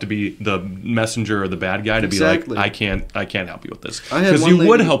Yeah. you have to be the messenger or the bad guy to Exactly. be like, I can't help you with this, I had because one you would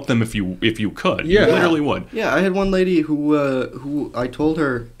lady- help them if you could. Yeah. You literally would. Yeah, I had one lady who I told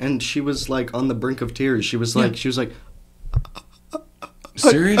her, and she was on the brink of tears. She was like,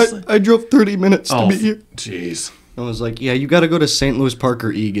 Seriously? I drove 30 minutes to Oh, be here. jeez. I was like, yeah, you got to go to St. Louis Park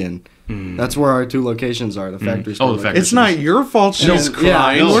or Egan. That's where our 2 locations are. The factory store. Oh, the factory It's not your fault she's And- yeah,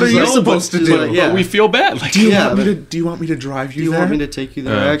 crying. no, what are she's you like- supposed to she's do? like, yeah. But we feel bad. Do you Yeah, want me but- to? Do you want me to drive you Do you there? want me to take you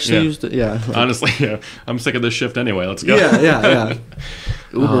there? I actually yeah. used to. Yeah. Honestly, yeah. I'm sick of this shift anyway. Let's go. Yeah.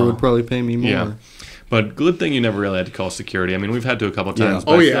 Uber would probably pay me more. Yeah. But good thing you never really had to call security. I mean, we've had to a couple times. Yeah.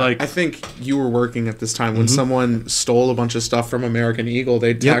 But Oh I yeah, feel like I think you were working at this time when someone stole a bunch of stuff from American Eagle.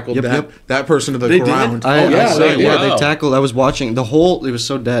 They tackled yep. that person to the They did? ground. I yeah, saw it. they- wow. They tackled. I was watching the whole. It was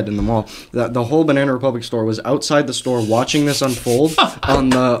so dead in the mall. The whole Banana Republic store was outside the store watching this unfold on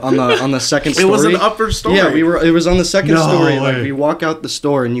the second story. It was an upper story. Yeah, we were. It was on the second No story. way. We walk out the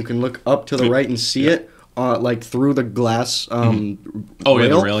store and you can look up to the right and see it, through the glass. oh yeah,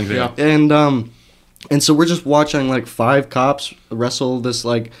 the railings. Yeah. Yeah. And so we're just watching 5 cops wrestle this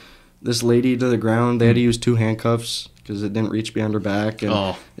lady to the ground. They had to use 2 handcuffs because it didn't reach behind her back, and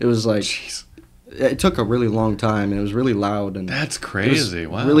Oh. it was Jeez. it took a really long time, and it was really loud, and That's it was crazy.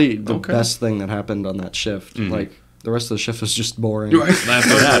 Wow. really the Okay. best thing that happened on that shift. The rest of the shift was just boring. Right. That's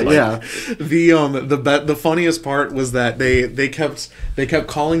what happened. Yeah. The funniest part was that they kept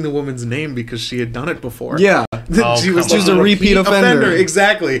calling the woman's name because she had done it before. Yeah. Oh, she was come on. a repeat offender.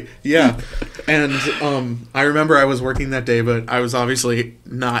 Exactly. Yeah. And I remember I was working that day, but I was obviously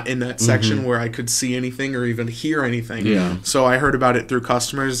not in that section where I could see anything or even hear anything. Yeah. So I heard about it through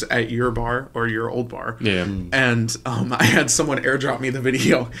customers at your bar or your old bar. Yeah. And I had someone airdrop me the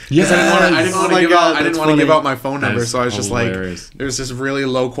video. 'Cause Yes! I didn't want to Oh my give God, out. I didn't that's want to give funny. out my phone number, That's so I was just like, hilarious. "There's this really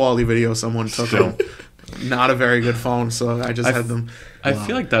low quality video someone took Still. on not a very good phone." So I just had them. I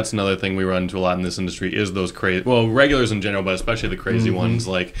feel like that's another thing we run into a lot in this industry is those crazy, well, regulars in general, but especially the crazy ones.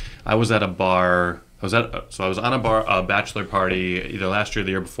 Like, I was at a bar, I was on a bachelor party either last year or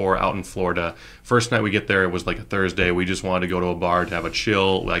the year before out in Florida. First night we get there, it was like a Thursday. We just wanted to go to a bar to have a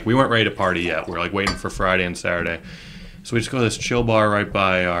chill. Like, we weren't ready to party yet. We were like waiting for Friday and Saturday. So we just go to this chill bar right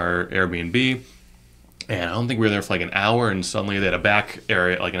by our Airbnb. And I don't think we were there for like an hour, and suddenly they had a back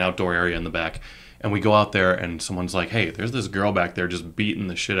area, like an outdoor area in the back. And we go out there, and someone's like, "Hey, there's this girl back there just beating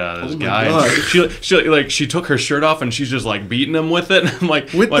the shit out of this guy." God. And she took her shirt off, and she's just like beating him with it. I'm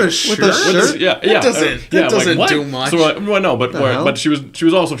like, With like, the shirt? Yeah, That yeah. doesn't- yeah, that I'm like, doesn't what? do much. So, well, no, but hell? but she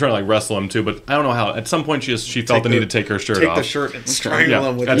was also trying to like wrestle him too. But I don't know how. At some point, she felt the need to take her shirt Take off. the shirt and strangle Yeah.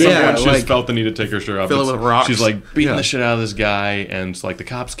 him with At it. some Yeah, point, she like- just felt the need to take her shirt off. Fill it It's- with rocks. She's like beating Yeah. the shit out of this guy, and so like the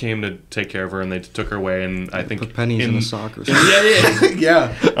cops came to take care of her, and they took her away. And I think Put pennies in a sock or something.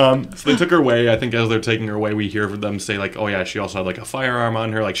 yeah. Yeah. So they took her away. I think as they're taking her away, we hear them say like, "Oh yeah, she also had like a firearm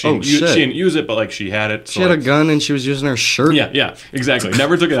on her. Like she Oh, didn't, shit. she didn't use it, but like she had it." So, She had a like, gun and she was using her shirt. yeah, exactly.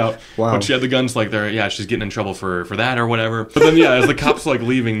 Never took it out. Wow. But she had the guns like there. Yeah, she's getting in trouble for that or whatever. But then yeah, as the cops like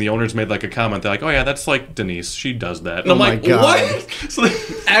leaving, the owners made like a comment. They're like, "Oh yeah, that's like Denise. She does that." And I'm my like, God. "What?" So they,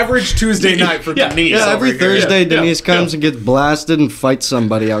 Average Tuesday night for Yeah. Denise. Yeah, over every here. Thursday Yeah, Denise comes and gets blasted and fights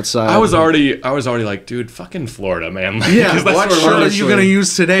somebody outside. I was already like, dude, fucking Florida, man. Like, Yeah, 'cause that's what where shirt we're- are you gonna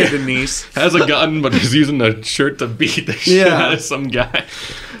use today, Denise? has a gun, but is using a shirt to beat the shit Yeah. out of some guy.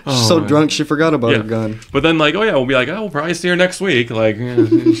 so man. drunk she forgot about Yeah. her gun. But then, like, oh yeah, we'll be like, oh, we'll probably see her next week. Like,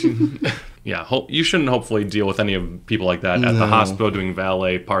 yeah, you shouldn't hopefully deal with any of people like that at the No. hospital doing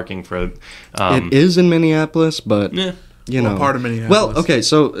valet parking for. It is in Minneapolis, but Yeah. you What know. part of Minneapolis? Well, okay,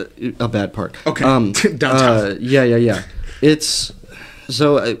 so a bad part. Okay. Downtown. Yeah. It's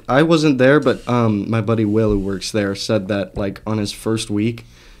so I wasn't there, but my buddy Will, who works there, said that like on his first week,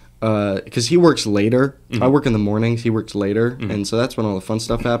 because he works later. I work in the mornings. He works later, and so that's when all the fun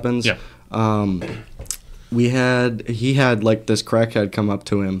stuff happens. Yeah. He had like this crackhead come up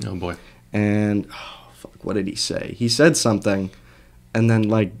to him, Oh boy. and what did he say? He said something, and then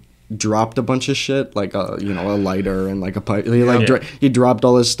like dropped a bunch of shit, like a lighter and like a pipe. He like Yeah. he dropped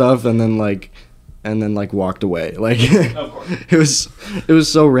all his stuff and then like walked away. Like Of course. it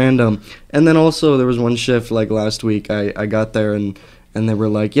was so random. And then also there was one shift like last week. I got there and they were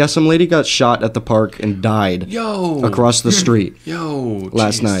like, yeah, some lady got shot at the park and died Yo. across the street. Yo.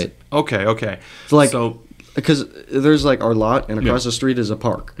 Last jeez. night. Okay. Like- so. Because there's like our lot, and across Yeah. the street is a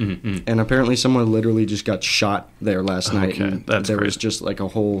park, Mhm. and apparently someone literally just got shot there last night. Okay, And that's there was crazy. just like a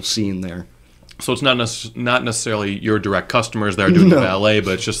whole scene there. So it's not not necessarily your direct customers that are doing the No. valet,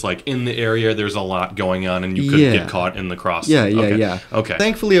 but it's just like in the area, there's a lot going on, and you could Yeah. get caught in the cross. Yeah. Okay.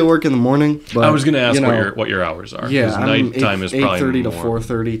 Thankfully, I work in the morning. But, I was gonna ask you know, what your hours are. Yeah, 'cause I'm nighttime is probably 8:30 to more.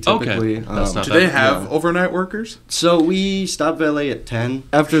 4:30 typically. Okay, that's not Do that- they have Yeah. overnight workers? So we stop valet at 10.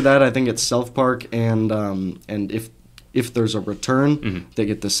 After that, I think it's South Park, and if there's a return, they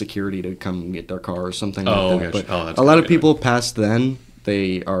get the security to come get their car or something Oh, like that. gotcha. But Oh, that's a lot good, of people past then,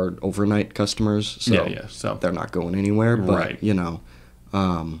 they are overnight customers, so Yeah, so they're not going anywhere. But Right. you know,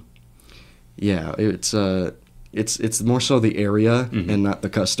 yeah, it's more so the area and not the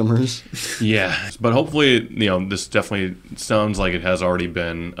customers. yeah, but hopefully, this definitely sounds like it has already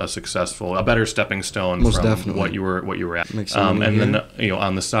been a better stepping stone Most from definitely. what you were at. Make some money and here. then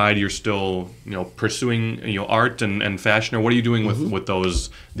on the side, you're still pursuing art and fashion. Or what are you doing with those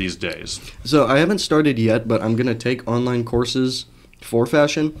these days? So I haven't started yet, but I'm gonna take online courses for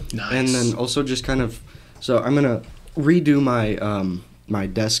fashion, Nice. and then also just kind of. So I'm gonna redo my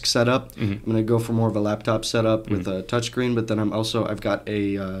desk setup. I'm gonna go for more of a laptop setup with a touchscreen, but then I've got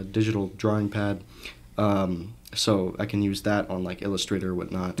a digital drawing pad, so I can use that on like Illustrator or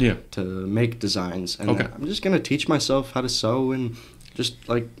whatnot Yeah. to make designs. And Okay. I'm just gonna teach myself how to sew and just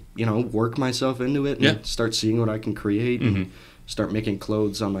like work myself into it and Yeah. start seeing what I can create and start making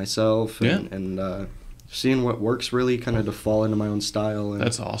clothes on myself and seeing what works really kind of to fall into my own style and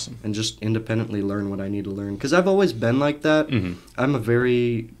That's awesome. and just independently learn what I need to learn. Because I've always been like that. I'm a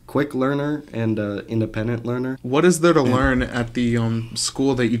very quick learner and independent learner. What is there to learn at the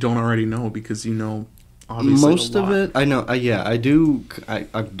school that you don't already know? Because obviously Most a of lot. it, I know. I do.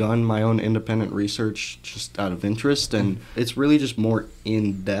 I've done my own independent research just out of interest, and it's really just more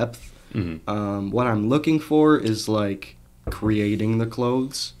in depth. What I'm looking for is like creating the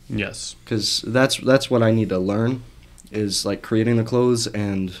clothes, Yes. because that's what I need to learn, is like creating the clothes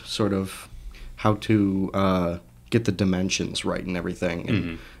and sort of how to get the dimensions right and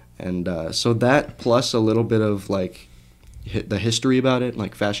everything. And so that plus a little bit of like the history about it,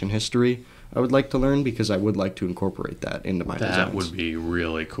 like fashion history, I would like to learn, because I would like to incorporate that into my designs. That would be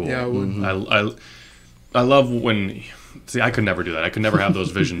really cool. Yeah, it would. I love when. See, I could never do that. I could never have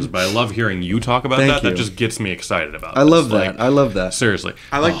those visions, but I love hearing you talk about Thank that. you. That just gets me excited about. I love this. that. Like, I love that. seriously.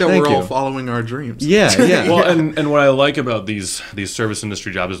 I like that Thank we're all you. following our dreams. Yeah, yeah. Well, and what I like about these service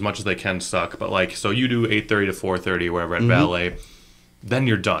industry jobs, as much as they can suck, but like, so you do 8:30 to 4:30 or wherever at valet, then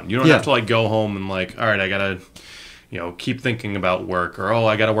you're done. You don't Yeah. have to like go home and like, all right, I gotta, keep thinking about work, or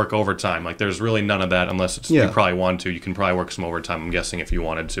I gotta work overtime. Like, there's really none of that unless it's you Yeah. probably want to. You can probably work some overtime. I'm guessing if you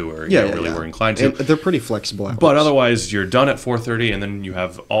wanted to, or Yeah, really yeah. were inclined to. And they're pretty flexible hours. But otherwise, you're done at 4:30, and then you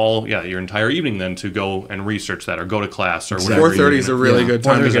have your entire evening then to go and research that, or go to class, or whatever. 4:30 is a really Yeah. good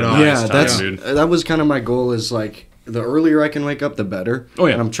time to 4:30 get is off. nice yeah, time, that's dude. that was kind of my goal, is like the earlier I can wake up, the better. Oh,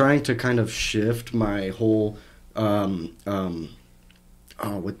 yeah. And I'm trying to kind of shift my whole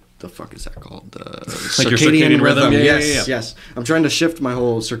what the fuck is that called? Like your circadian rhythm? Yeah, yeah, Yes, yeah. yes. I'm trying to shift my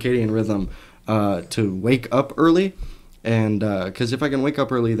whole circadian rhythm to wake up early, and because if I can wake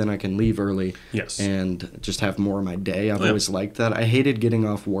up early, then I can leave early. Yes. And just have more of my day. I've Yeah. always liked that. I hated getting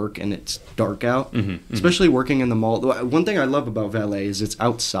off work and it's dark out, Mm-hmm, especially working in the mall. One thing I love about valet is it's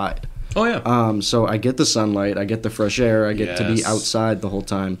outside. Oh yeah. So I get the sunlight, I get the fresh air, I get to be Yes. outside the whole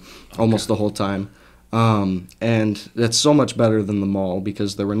time, almost the whole time. And that's so much better than the mall,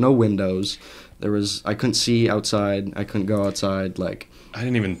 because there were no windows. I couldn't see outside. I couldn't go outside. Like, I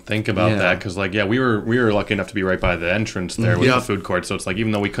didn't even think about Yeah. that because, like, we were lucky enough to be right by the entrance there with Yeah. the food court. So it's like,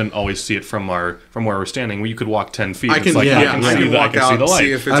 even though we couldn't always see it from where we're standing, you could walk 10 feet. I It's can, like, yeah, I I can can see the, I walk can out see the and light.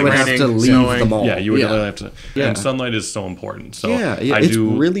 see if it's I would raining, have to leave snowing. the mall. Yeah, you would Yeah. really have to. Yeah. And sunlight is so important. So yeah, I it's do.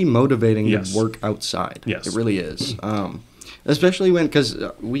 really motivating Yes. to work outside. Yes. It really is. Especially because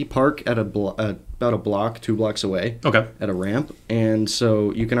we park at about a block, 2 blocks away. Okay. At a ramp, and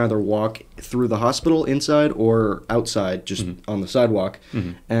so you can either walk through the hospital inside or outside, just on the sidewalk.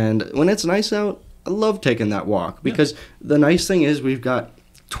 And when it's nice out, I love taking that walk, because the nice thing is we've got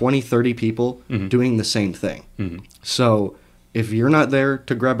 20, 30 people doing the same thing. So if you're not there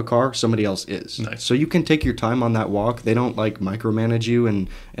to grab a car, somebody else is. Nice. So you can take your time on that walk. They don't like micromanage you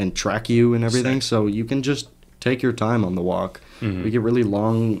and track you and everything. Sick. So you can just take your time on the walk. We get really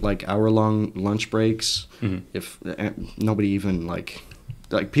long, like hour-long lunch breaks. If nobody even like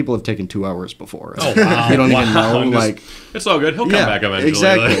people have taken 2 hours before. Oh, wow. You don't Wow. even know. Just- Like, it's all good. He'll come Yeah, back eventually.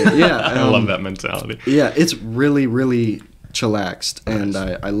 exactly. Like, Yeah, I love that mentality. yeah, it's really, really chillaxed, and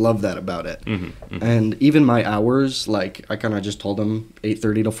I love that about it. And even my hours, like I kind of just told them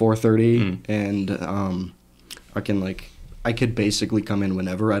 8:30 to 4:30, and I could basically come in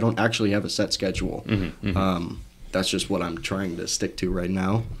whenever. I don't actually have a set schedule. That's just what I'm trying to stick to right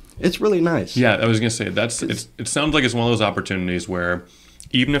now. It's really nice. Yeah, I was gonna say it sounds like it's one of those opportunities where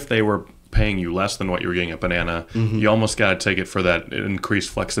even if they were paying you less than what you were getting at Banana, you almost got to take it for that increased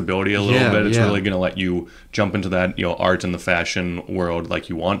flexibility a little Yeah, bit. It's yeah. really going to let you jump into that, art and the fashion world like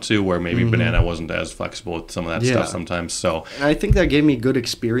you want to, where maybe Banana wasn't as flexible with some of that Yeah. stuff sometimes. So And I think that gave me good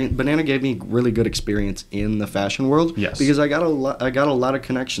experience. Banana gave me really good experience in the fashion world. Yes. Because I got a lot of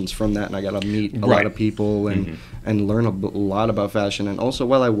connections from that, and I got to meet a lot Right. of people and learn a lot about fashion. And also,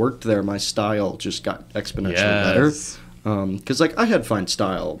 while I worked there, my style just got exponentially better. Yes. Because I had fine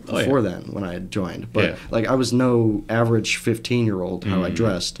style Oh, yeah. before then when I had joined, but Yeah. like I was no average 15-year-old how I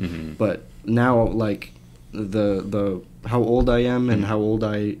dressed. But now, like the how old I am and how old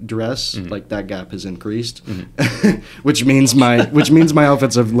I dress, like that gap has increased, which means my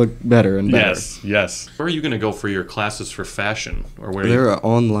outfits have looked better and better. Yes. Where are you going to go for your classes for fashion, or where They're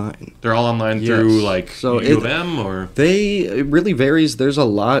online. they're all online Yes. through like So U of M or It really varies. There's a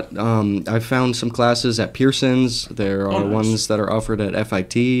lot. I've found some classes at Pearson's. There are nice. ones that are offered at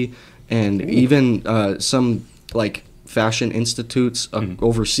FIT, and even some like fashion institutes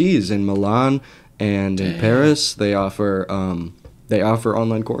overseas in Milan and in Paris. They offer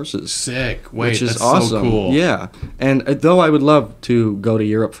online courses. sick. Wait, Which is that's awesome. so cool. Yeah, and though I would love to go to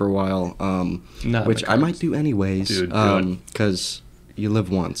Europe for a while, Not which the I might cards. do anyways, Dude, do it. because you live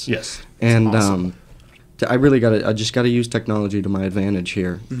once. Yes. And awesome. I just gotta use technology to my advantage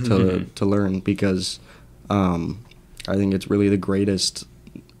here Mm-hmm. to learn, because I think it's really the greatest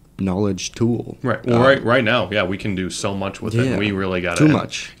knowledge tool. Right. Well, right now, yeah, we can do so much with it. yeah. We really got Too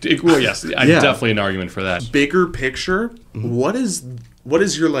much. Well, yes, Yeah. definitely an argument for that. Bigger picture, what is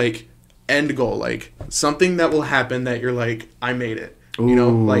your like end goal? Like something that will happen that you're like, I made it. You know,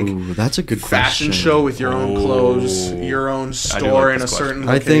 like Ooh, that's a good fashion question. show with your own clothes, Oh. your own like store in a this question. certain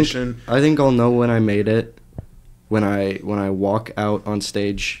I location. think I'll know when I made it when I walk out on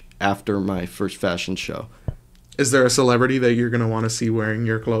stage after my first fashion show. Is there a celebrity that you're gonna want to see wearing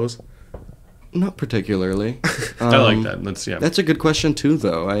your clothes? Not particularly. I like that. That's a good question too,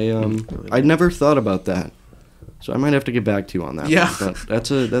 though. I never thought about that, so I might have to get back to you on that. Yeah. One. But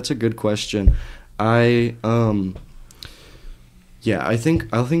that's a good question. I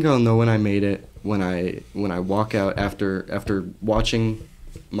think I'll know when I made it when I walk out after watching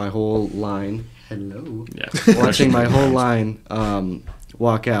my whole line. Hello. Yeah. Watching my whole line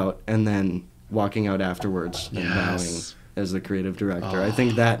walk out and then walking out afterwards and Yes. bowing as the creative director. I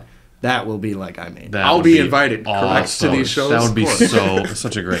think that will be like I made. That I'll would be invited, correct, to awesome. these shows? That would be Of course.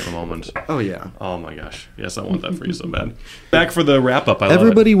 such a great moment. Oh yeah. Oh my gosh. Yes, I want that for you so bad. Back for the wrap up. I love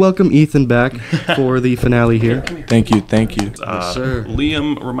Everybody welcome Ethan back for the finale here. Thank you. it. Yes, sir.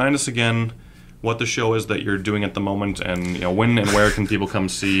 Liam, remind us again what the show is that you're doing at the moment, and when and where can people come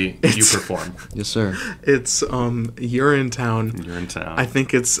see you perform? Yes, sir. It's you're in town. You're in town. I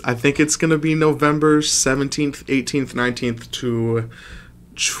think it's gonna be November 17th, 18th, 19th to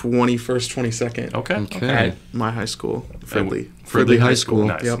 21st, 22nd. Okay. Okay. At my high school, Fridley. Fridley High School.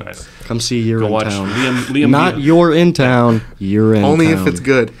 Nice, Yep. nice. Come see you're Go in watch town. Liam. Not you're in town. You're in Only town. if it's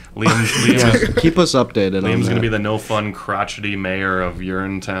good. Liam. Yeah, keep us updated. Liam's on gonna be that. the no fun, crotchety mayor of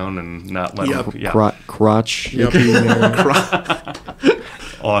Urinetown and not let Yep. him. Yeah. crotch. Yep.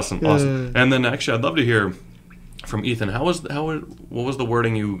 Awesome. And then actually, I'd love to hear from Ethan. What was the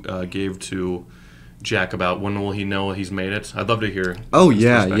wording you gave to Jack about when will he know he's made it? I'd love to hear. Oh, his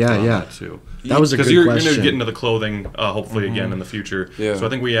yeah, perspective yeah, on yeah. that, too. That was a good Because you're question. going to get into the clothing, hopefully again in the future. Yeah. So I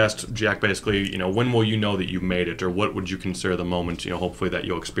think we asked Jack basically, when will you know that you made it, or what would you consider the moment, hopefully that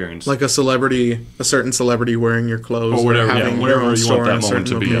you'll experience, Like a certain celebrity wearing your clothes, or whatever, having your whatever own you store want in that a moment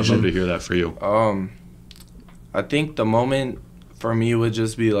to certain be. I'd love location. to hear that for you. I think the moment for me would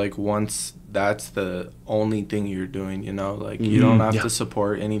just be like once that's the only thing you're doing, like you don't have Yeah. to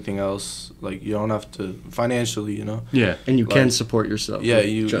support anything else, like you don't have to financially, Yeah. And you can Like- support yourself. yeah, with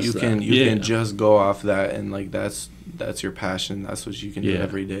you just that. can Yeah. just go off that, and like that's your passion. That's what you can do Yeah.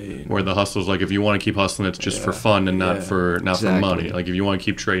 every day. Where the hustle's like, if you want to keep hustling, it's just for Yeah. fun and not Yeah. for Exactly. money. Like if you want to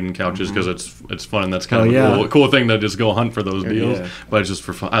keep trading couches because it's fun and that's kind of Hell a yeah. cool thing to just go hunt for those deals. Yeah. But it's just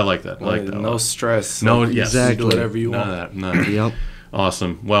for fun. I like that. I like that. a No lot. stress. No, like, yes. Exactly. do whatever you None want. of that. None of that. Yep.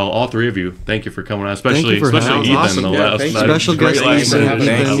 Awesome. Well, all three of you, thank you for coming on. Especially, you for especially having Ethan. us. the Awesome. Yeah, last, thank you. that Special great guest last Ethan. minute.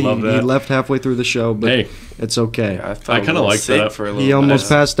 Thank I you. love He that. left halfway through the show, but Hey. it's okay. Yeah, I felt kinda a little like sick that. for a little He almost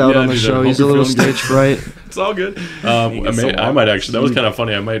bit. passed out Yeah, on the dude, I show. hope He's a you're little feeling stage fright. It's all good. get some I might actually. That was kind of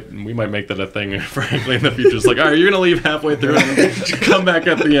funny. We might make that a thing, frankly, in the future. It's like, all right, you're gonna leave halfway through and come back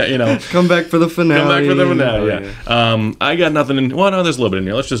at the, Come back for the finale. come back for the finale. Oh, Yeah. I got nothing in. Well, no, there's a little bit in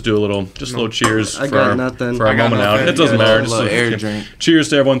here. Let's just do a little cheers I for got our, nothing. for our I got moment out. nothing. It doesn't Yeah, matter. a Just little air drink. Cheers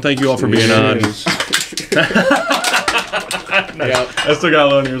to everyone. Thank you all for being on. Cheers. I still got a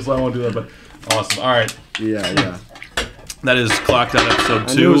little in here, so I won't do that. But awesome. All right, Yeah. that is clocked out episode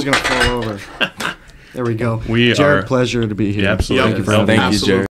I knew it was 2. gonna fall over. There we go. We Jared, are- pleasure to be here. Yeah, absolutely. Yep. Thank you for having Thank me. you, Absolutely. Jared.